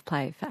state of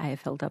play for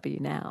AFLW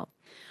now?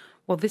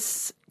 Well,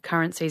 this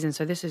current season,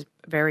 so this is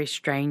very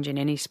strange in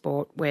any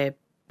sport where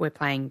we're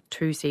playing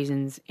 2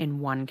 seasons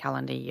in one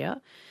calendar year,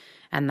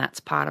 and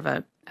that's part of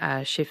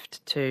a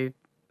shift to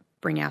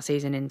bring our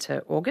season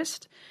into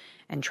August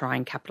and try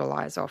and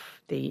capitalise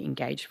off the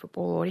engaged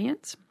football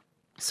audience.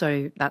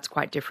 So that's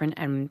quite different,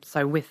 and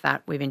so with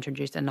that we've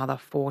introduced another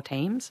 4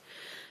 teams.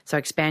 So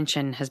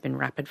expansion has been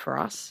rapid for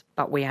us,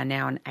 but we are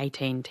now an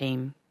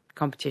 18-team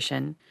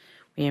competition.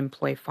 We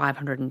employ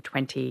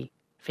 520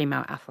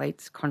 female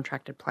athletes,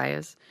 contracted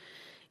players,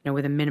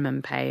 with a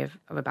minimum pay of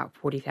about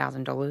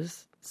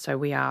 $40,000. So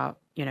we are,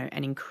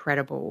 an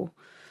incredible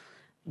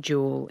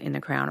jewel in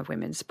the crown of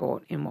women's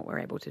sport in what we're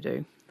able to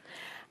do.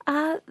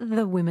 Are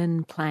the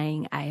women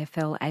playing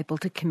AFL able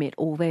to commit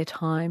all their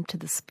time to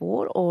the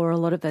sport, or are a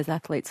lot of those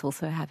athletes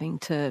also having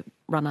to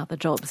run other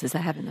jobs as they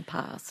have in the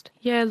past?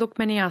 Yeah, look,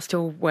 many are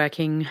still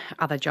working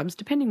other jobs,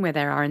 depending where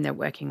they are in their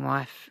working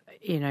life.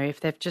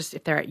 If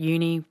they're at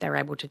uni, they're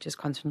able to just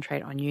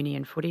concentrate on uni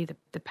and footy.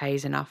 The pay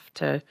is enough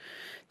to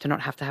not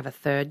have to have a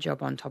third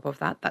job on top of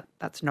that.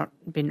 That's not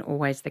been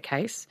always the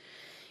case.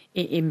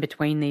 In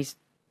between these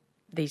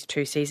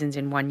 2 seasons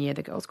in 1 year,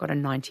 the girls got a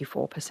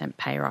 94%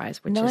 pay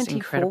rise, which is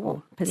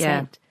incredible. 94%?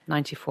 Yeah,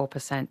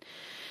 94%.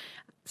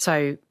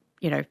 So,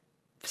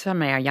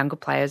 some of our younger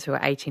players who are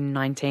 18,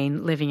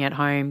 19, living at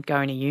home,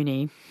 going to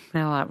uni,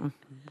 they're like,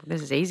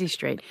 this is easy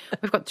street.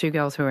 We've got 2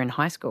 girls who are in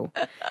high school.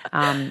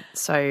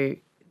 So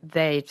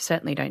they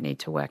certainly don't need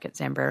to work at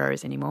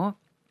Zambreros anymore.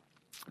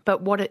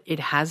 But what it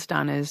has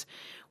done is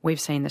we've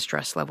seen the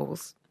stress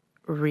levels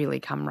really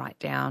come right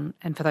down.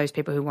 And for those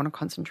people who want to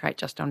concentrate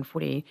just on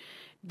footy,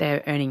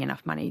 they're earning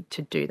enough money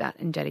to do that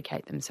and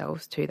dedicate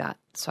themselves to that.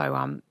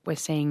 So we're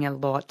seeing a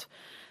lot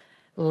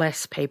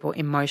less people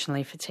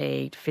emotionally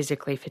fatigued,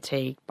 physically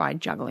fatigued by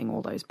juggling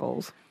all those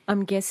balls.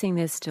 I'm guessing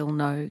there's still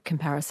no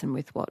comparison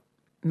with what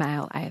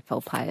male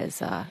AFL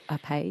players are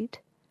paid?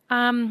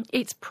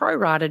 It's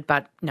prorated,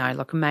 but no,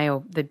 look,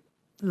 the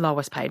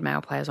lowest paid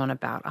male player's on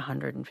about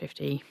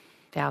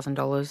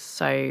 $150,000.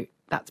 So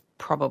that's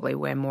probably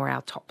where more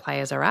our top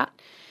players are at.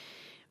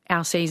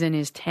 Our season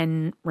is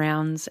 10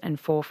 rounds and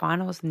 4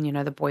 finals, and,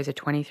 the boys are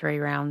 23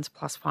 rounds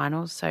plus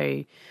finals.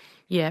 So,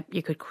 yeah,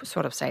 you could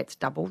sort of say it's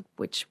doubled,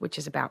 which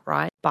is about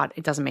right. But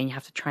it doesn't mean you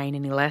have to train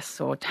any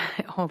less or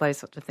all those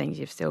sorts of things.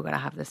 You've still got to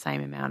have the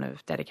same amount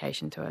of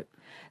dedication to it.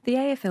 The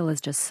AFL has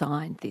just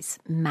signed this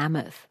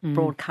mammoth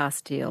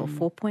broadcast deal,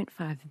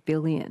 $4.5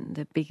 billion,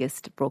 the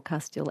biggest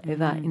broadcast deal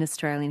ever in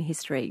Australian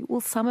history.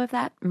 Will some of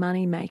that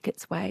money make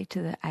its way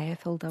to the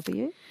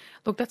AFLW?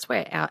 Look, that's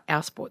where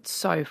our sport's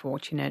so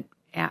fortunate.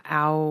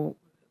 Our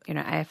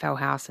AFL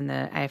House and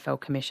the AFL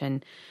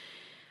Commission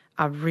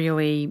are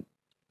really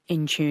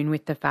in tune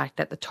with the fact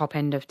that the top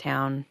end of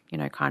town,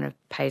 kind of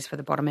pays for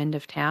the bottom end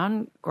of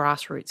town.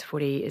 Grassroots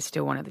footy is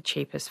still one of the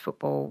cheapest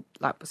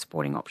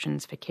sporting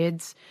options for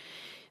kids.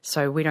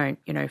 So we don't,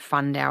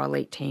 fund our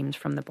elite teams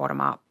from the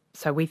bottom up.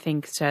 So we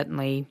think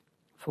certainly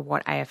for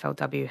what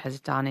AFLW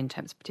has done in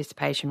terms of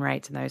participation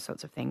rates and those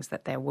sorts of things,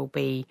 that there will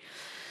be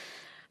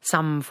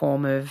some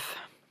form of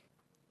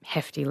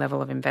hefty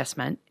level of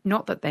investment.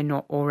 Not that they're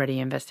not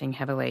already investing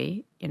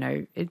heavily.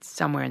 It's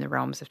somewhere in the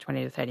realms of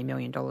 $20 to $30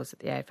 million that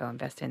the AFL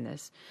invest in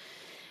this.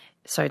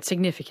 So it's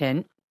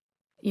significant.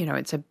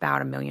 It's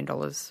about $1 million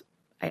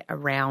a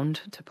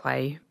round to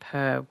play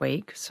per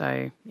week.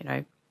 So,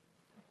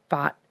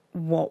 but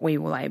what we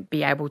will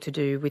be able to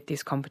do with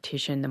this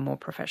competition, the more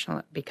professional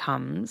it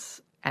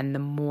becomes and the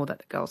more that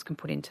the girls can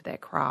put into their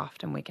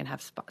craft and we can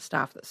have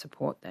staff that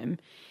support them,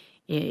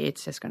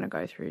 it's just going to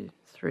go through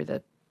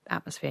the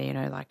atmosphere,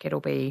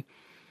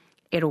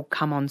 it'll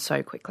come on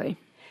so quickly.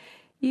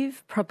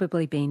 You've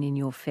probably been in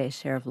your fair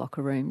share of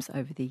locker rooms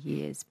over the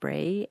years,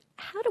 Bree.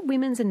 How do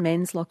women's and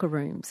men's locker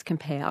rooms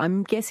compare?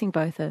 I'm guessing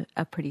both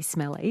are pretty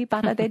smelly,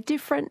 but are there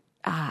different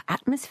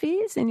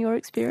atmospheres in your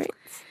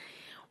experience?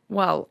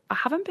 Well, I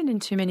haven't been in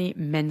too many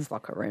men's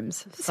locker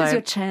rooms. This is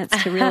your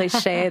chance to really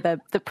share the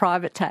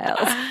private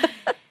tales.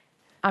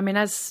 I mean,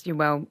 as you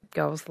well,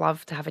 girls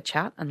love to have a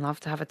chat and love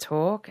to have a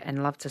talk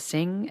and love to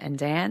sing and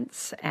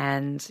dance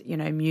and,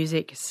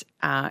 music.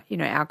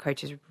 Our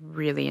coach is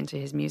really into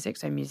his music,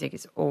 so music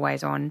is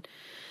always on,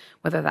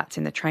 whether that's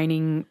in the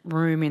training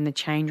room, in the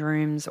change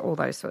rooms, all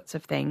those sorts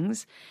of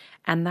things.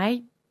 And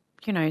they,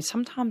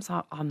 sometimes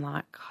I'm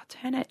like, oh,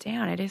 turn it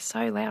down. It is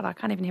so loud. I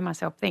can't even hear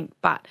myself think.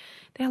 But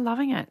they're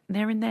loving it.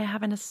 They're in there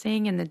having a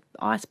sing in the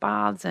ice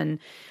baths, and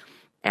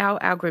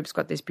Our group's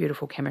got this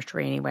beautiful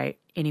chemistry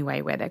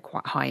anyway where they're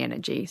quite high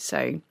energy.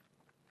 So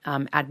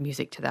add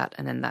music to that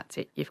and then that's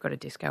it. You've got a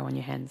disco on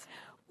your hands.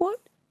 What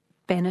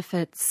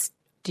benefits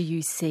do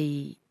you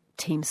see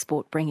team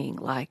sport bringing?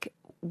 Like,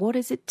 what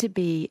is it to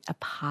be a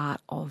part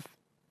of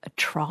a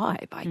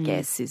tribe, I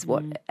guess, is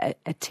what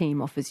a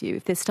team offers you?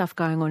 If there's stuff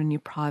going on in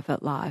your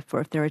private life or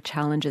if there are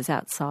challenges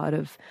outside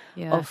of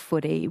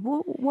footy,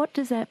 what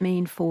does that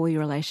mean for your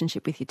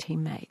relationship with your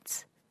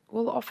teammates?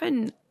 Well,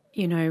 often,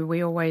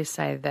 we always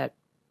say that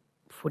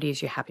footy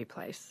is your happy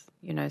place,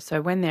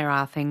 so when there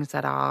are things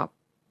that are,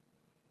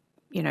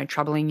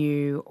 troubling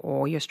you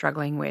or you're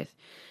struggling with,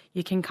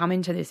 you can come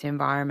into this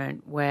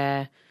environment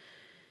where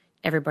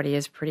everybody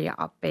is pretty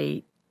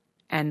upbeat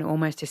and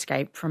almost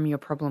escape from your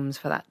problems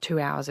for that 2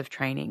 hours of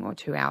training or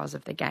 2 hours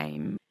of the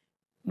game.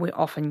 We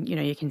often,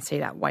 you can see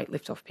that weight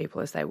lift off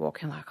people as they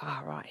walk in, like,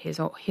 oh, right, here's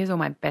all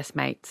my best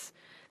mates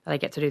that I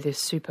get to do this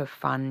super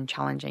fun,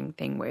 challenging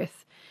thing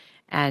with.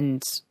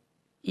 And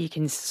you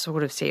can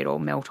sort of see it all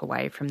melt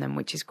away from them,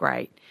 which is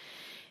great.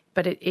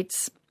 But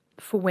it's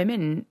for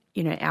women,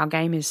 our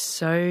game is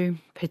so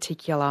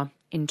particular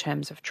in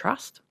terms of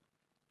trust.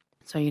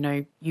 So,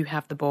 you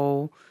have the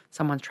ball,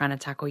 someone's trying to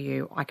tackle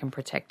you, I can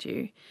protect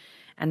you.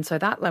 And so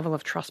that level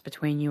of trust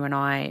between you and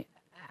I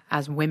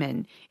as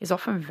women is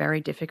often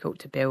very difficult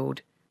to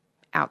build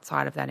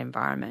outside of that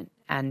environment.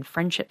 And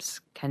friendships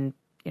can,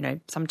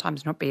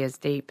 sometimes not be as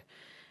deep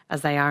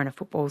as they are in a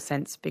football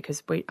sense,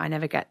 because I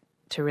never get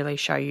to really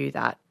show you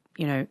that,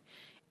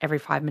 every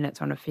 5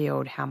 minutes on a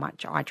field, how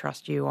much I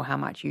trust you or how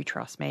much you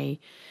trust me.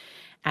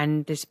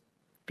 And this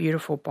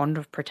beautiful bond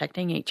of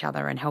protecting each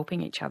other and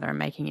helping each other and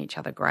making each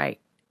other great.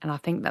 And I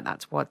think that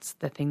that's what's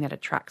the thing that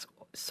attracts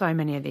so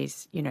many of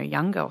these,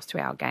 young girls to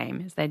our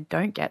game, is they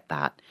don't get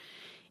that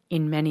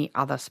in many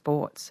other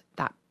sports,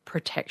 that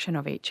protection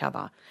of each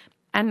other.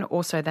 And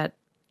also that,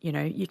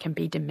 you can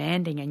be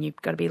demanding and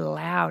you've got to be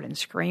loud and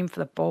scream for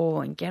the ball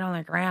and get on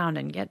the ground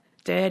and get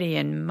dirty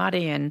and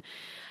muddy and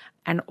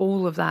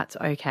all of that's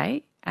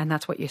okay. And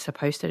that's what you're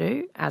supposed to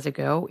do as a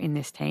girl in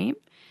this team.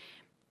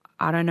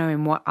 I don't know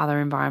in what other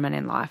environment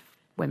in life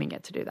women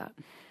get to do that.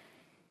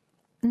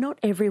 Not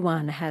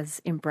everyone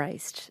has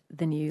embraced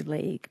the new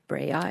league,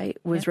 Brie. I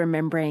was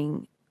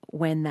remembering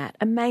when that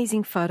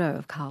amazing photo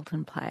of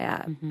Carlton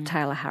player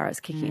Taylor Harris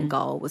kicking a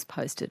goal was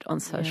posted on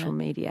social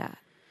media.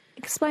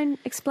 Explain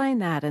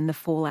that and the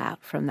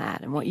fallout from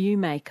that, and what you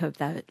make of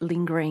that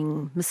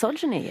lingering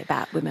misogyny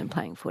about women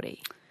playing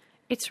footy.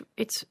 It's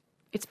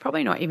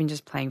probably not even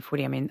just playing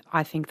footy. I mean,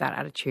 I think that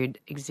attitude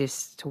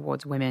exists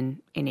towards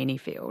women in any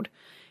field.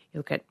 You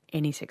look at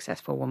any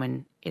successful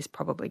woman is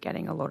probably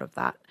getting a lot of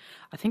that.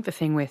 I think the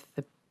thing with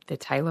the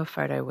Taylor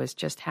photo was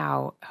just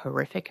how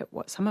horrific it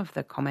was. Some of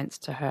the comments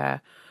to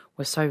her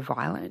were so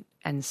violent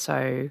and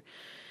so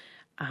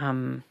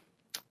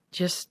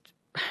just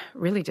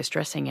really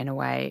distressing in a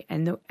way.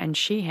 And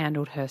she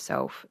handled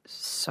herself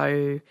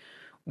so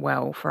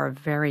well for a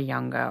very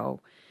young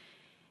girl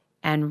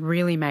and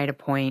really made a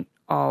point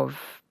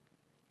of,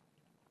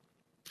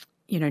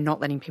 not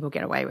letting people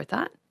get away with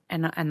that.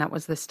 And that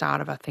was the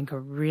start of, I think, a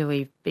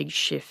really big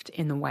shift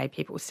in the way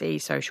people see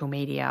social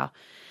media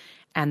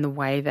and the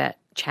way that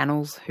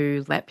channels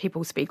who let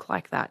people speak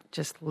like that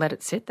just let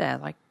it sit there.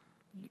 Like,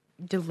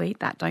 delete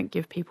that. Don't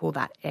give people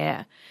that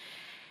air.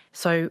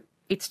 So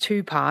it's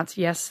two parts.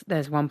 Yes,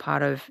 there's one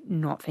part of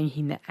not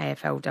thinking that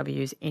AFLW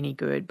is any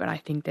good, but I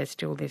think there's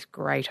still this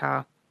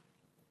greater,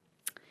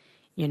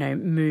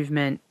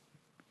 movement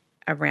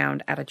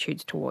around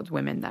attitudes towards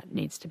women that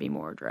needs to be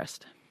more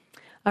addressed.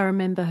 I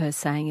remember her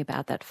saying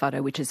about that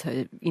photo, which is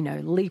her,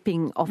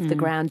 leaping off the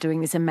ground,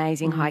 doing this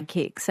amazing high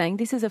kick, saying,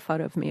 "This is a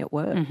photo of me at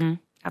work."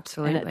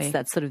 Absolutely. And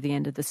that's sort of the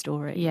end of the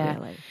story,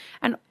 really.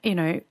 And,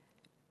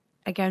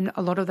 again,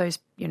 a lot of those,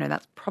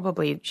 that's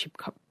probably, she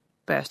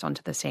burst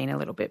onto the scene a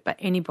little bit, but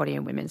anybody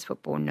in women's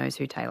football knows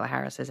who Taylor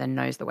Harris is and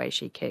knows the way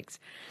she kicks.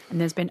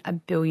 And there's been a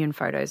billion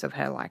photos of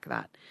her like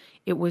that.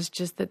 It was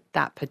just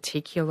that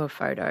particular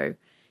photo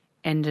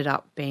ended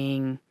up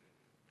being,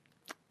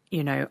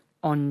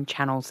 on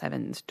Channel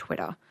 7's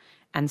Twitter.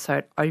 And so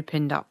it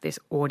opened up this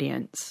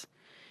audience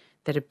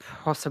that had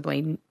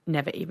possibly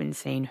never even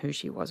seen who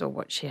she was or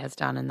what she has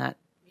done, and that,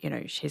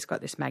 she's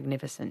got this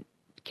magnificent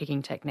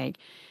kicking technique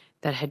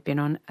that had been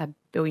on a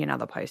billion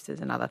other posters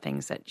and other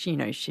things that,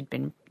 she'd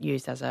been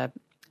used as a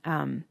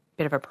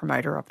bit of a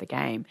promoter of the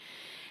game.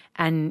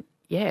 And,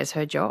 it's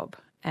her job.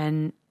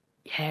 And,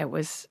 it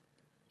was,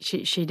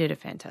 she did a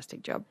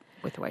fantastic job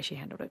with the way she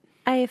handled it.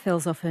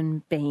 AFL's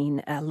often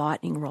been a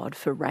lightning rod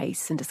for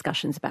race and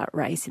discussions about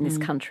race in this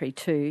country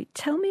too.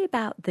 Tell me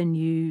about the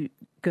new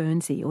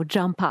Guernsey or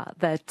jumper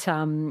that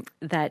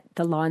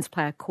the Lions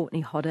player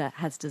Courtney Hodder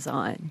has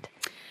designed.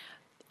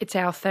 It's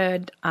our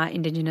third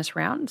Indigenous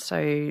round.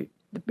 So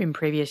in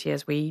previous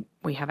years we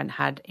haven't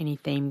had any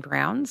themed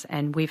rounds,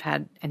 and we've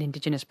had an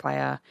Indigenous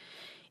player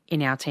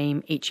in our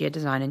team each year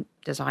design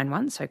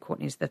one. So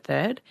Courtney's the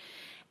third.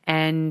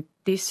 And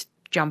this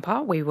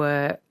jumper, we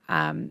were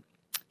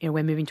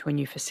we're moving to a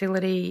new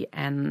facility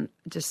and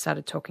just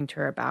started talking to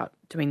her about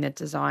doing the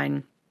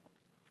design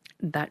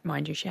that,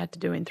 mind you, she had to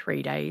do in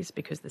 3 days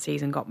because the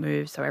season got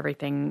moved. So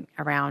everything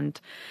around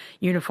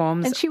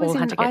uniforms. And she was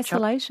in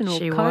isolation or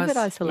COVID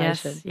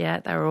isolation. Yes, yeah,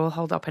 they were all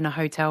holed up in a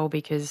hotel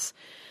because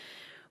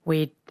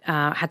we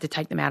had to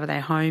take them out of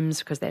their homes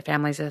because their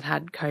families had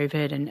had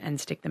COVID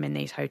and stick them in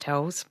these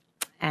hotels.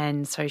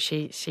 And so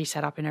she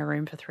sat up in her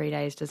room for 3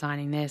 days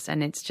designing this.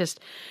 And it's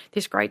just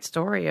this great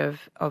story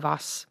of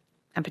us,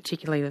 and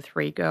particularly the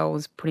three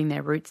girls, putting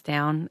their roots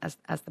down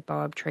as the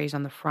baobab trees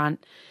on the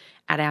front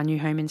at our new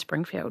home in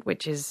Springfield,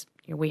 which is,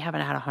 we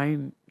haven't had a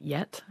home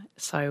yet.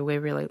 So we're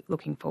really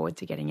looking forward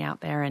to getting out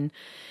there and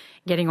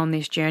getting on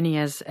this journey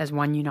as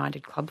one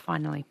united club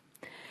finally.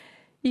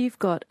 You've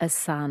got a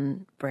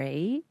son,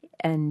 Brie,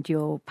 and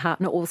your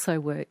partner also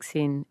works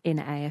in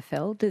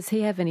AFL. Does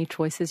he have any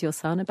choices, your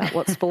son, about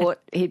what sport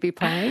he'd be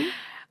playing?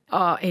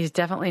 Oh, he's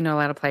definitely not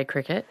allowed to play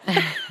cricket.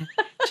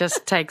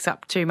 Just takes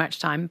up too much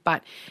time.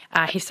 But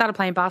he started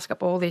playing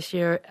basketball this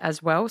year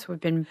as well. So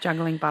we've been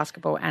juggling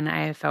basketball and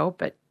AFL.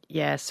 But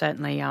yeah,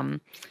 certainly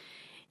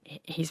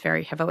he's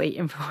very heavily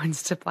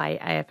influenced to play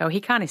AFL.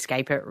 He can't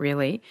escape it,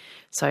 really.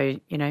 So,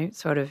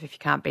 sort of if you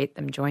can't beat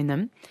them, join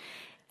them.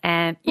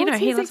 And, What's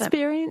he his loves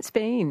experience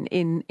been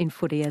in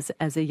footy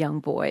as a young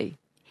boy?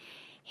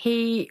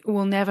 He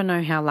will never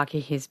know how lucky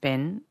he's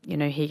been.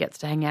 He gets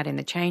to hang out in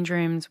the change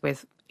rooms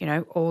with,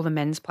 all the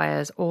men's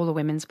players, all the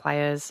women's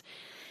players.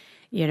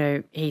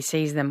 He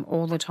sees them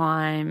all the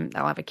time.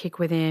 They'll have a kick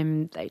with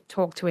him. They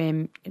talk to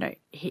him.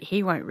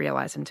 He won't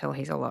realise until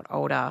he's a lot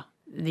older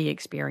the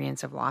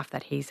experience of life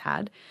that he's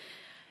had.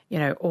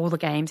 All the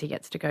games he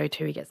gets to go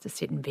to, he gets to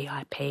sit in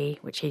VIP,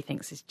 which he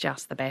thinks is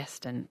just the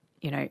best. And,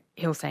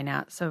 he'll say,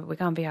 now, so we're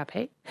going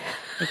VIP?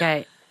 You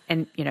go,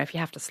 and, if you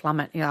have to slum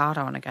it, I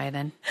don't want to go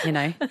then, if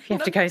you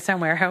have to go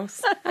somewhere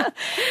else.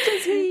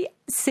 Does he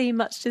see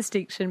much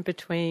distinction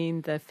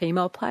between the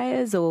female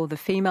players or the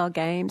female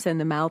games and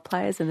the male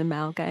players and the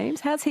male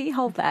games? How's he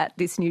hold that,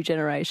 this new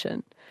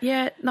generation?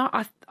 Yeah, no,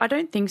 I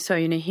don't think so.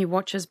 He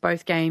watches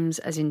both games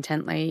as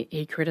intently.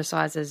 He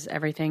criticises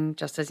everything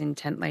just as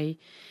intently.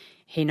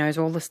 He knows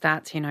all the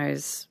stats. He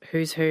knows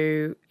who's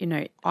who.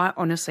 I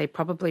honestly,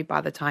 probably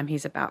by the time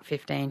he's about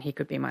 15, he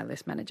could be my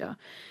list manager.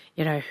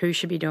 Who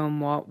should be doing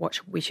what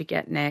we should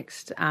get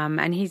next.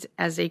 And he's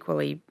as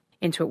equally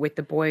into it with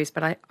the boys.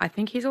 But I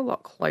think he's a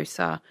lot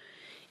closer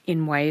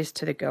in ways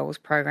to the girls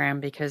program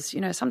because,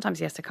 sometimes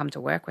he has to come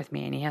to work with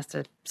me and he has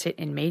to sit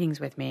in meetings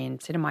with me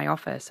and sit in my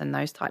office and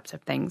those types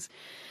of things.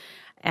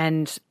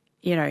 And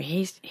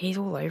he's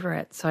all over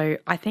it. So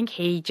I think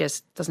he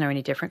just doesn't know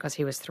any different because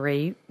he was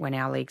 3 when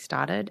our league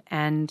started.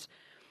 And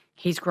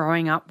he's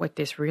growing up with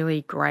this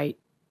really great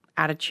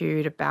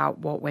attitude about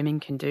what women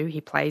can do.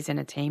 He plays in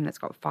a team that's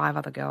got 5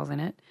 other girls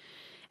in it.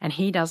 And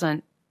he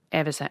doesn't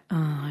ever say,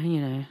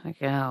 the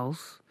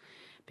girls,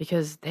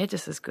 because they're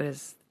just as good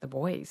as the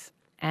boys.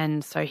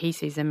 And so he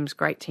sees them as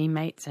great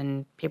teammates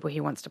and people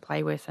he wants to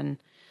play with. And,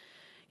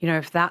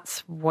 if that's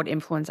what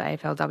influence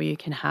AFLW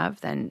can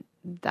have, then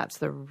that's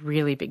the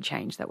really big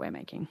change that we're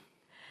making.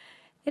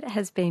 It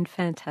has been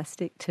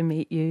fantastic to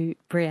meet you,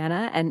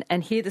 Brianna,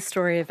 and hear the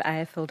story of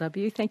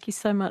AFLW. Thank you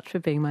so much for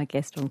being my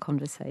guest on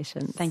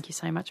Conversations. Thank you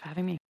so much for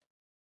having me.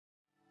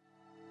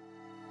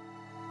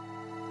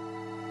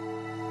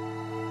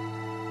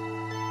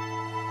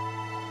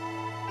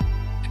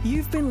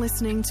 You've been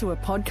listening to a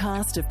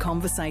podcast of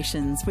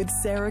Conversations with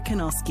Sarah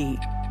Kanoski.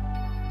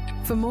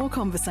 For more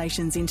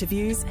Conversations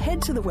interviews,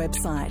 head to the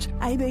website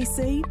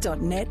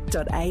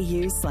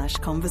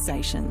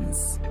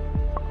abc.net.au/conversations.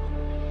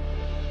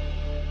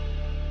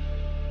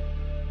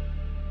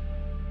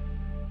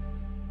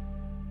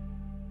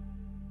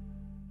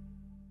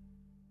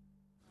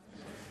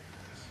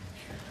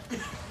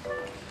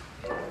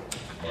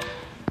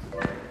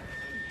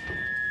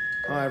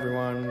 Hi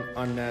everyone,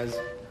 I'm Naz.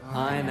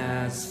 Hi,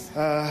 Naz.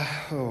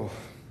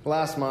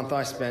 Last month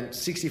I spent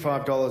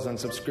 $65 on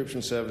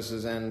subscription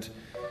services and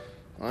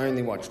I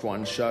only watched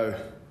one show.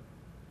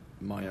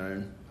 My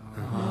own.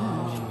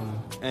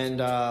 Oh. And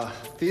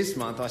this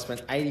month I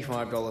spent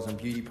 $85 on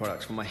beauty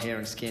products for my hair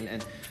and skin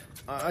and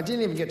I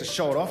didn't even get to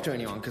show it off to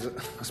anyone because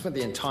I spent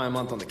the entire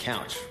month on the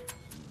couch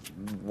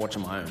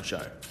watching my own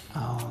show.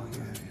 Oh,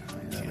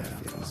 yeah,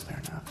 fair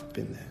enough.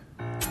 Been there.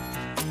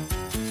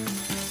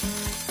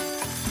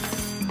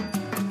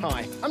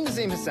 Hi, I'm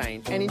Nazim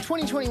Hussain, and in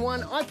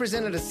 2021 I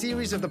presented a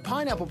series of the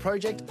Pineapple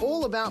Project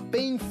all about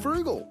being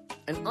frugal,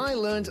 and I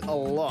learned a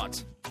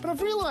lot. But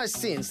I've realised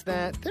since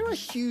that there are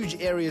huge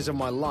areas of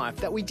my life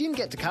that we didn't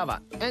get to cover,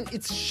 and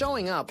it's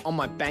showing up on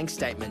my bank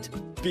statement.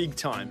 Big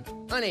time.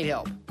 I need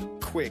help.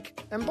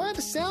 Quick. And by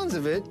the sounds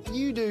of it,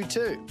 you do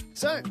too.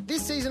 So,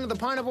 this season of the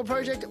Pineapple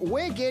Project,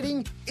 we're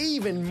getting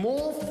even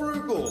more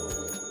frugal.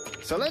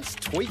 So let's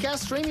tweak our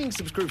streaming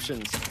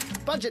subscriptions,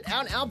 budget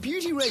out our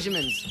beauty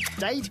regimens,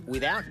 date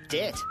without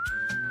debt,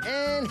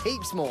 and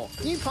heaps more.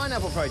 New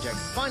Pineapple Project.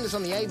 Find us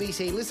on the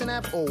ABC Listen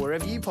app or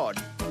wherever you pod.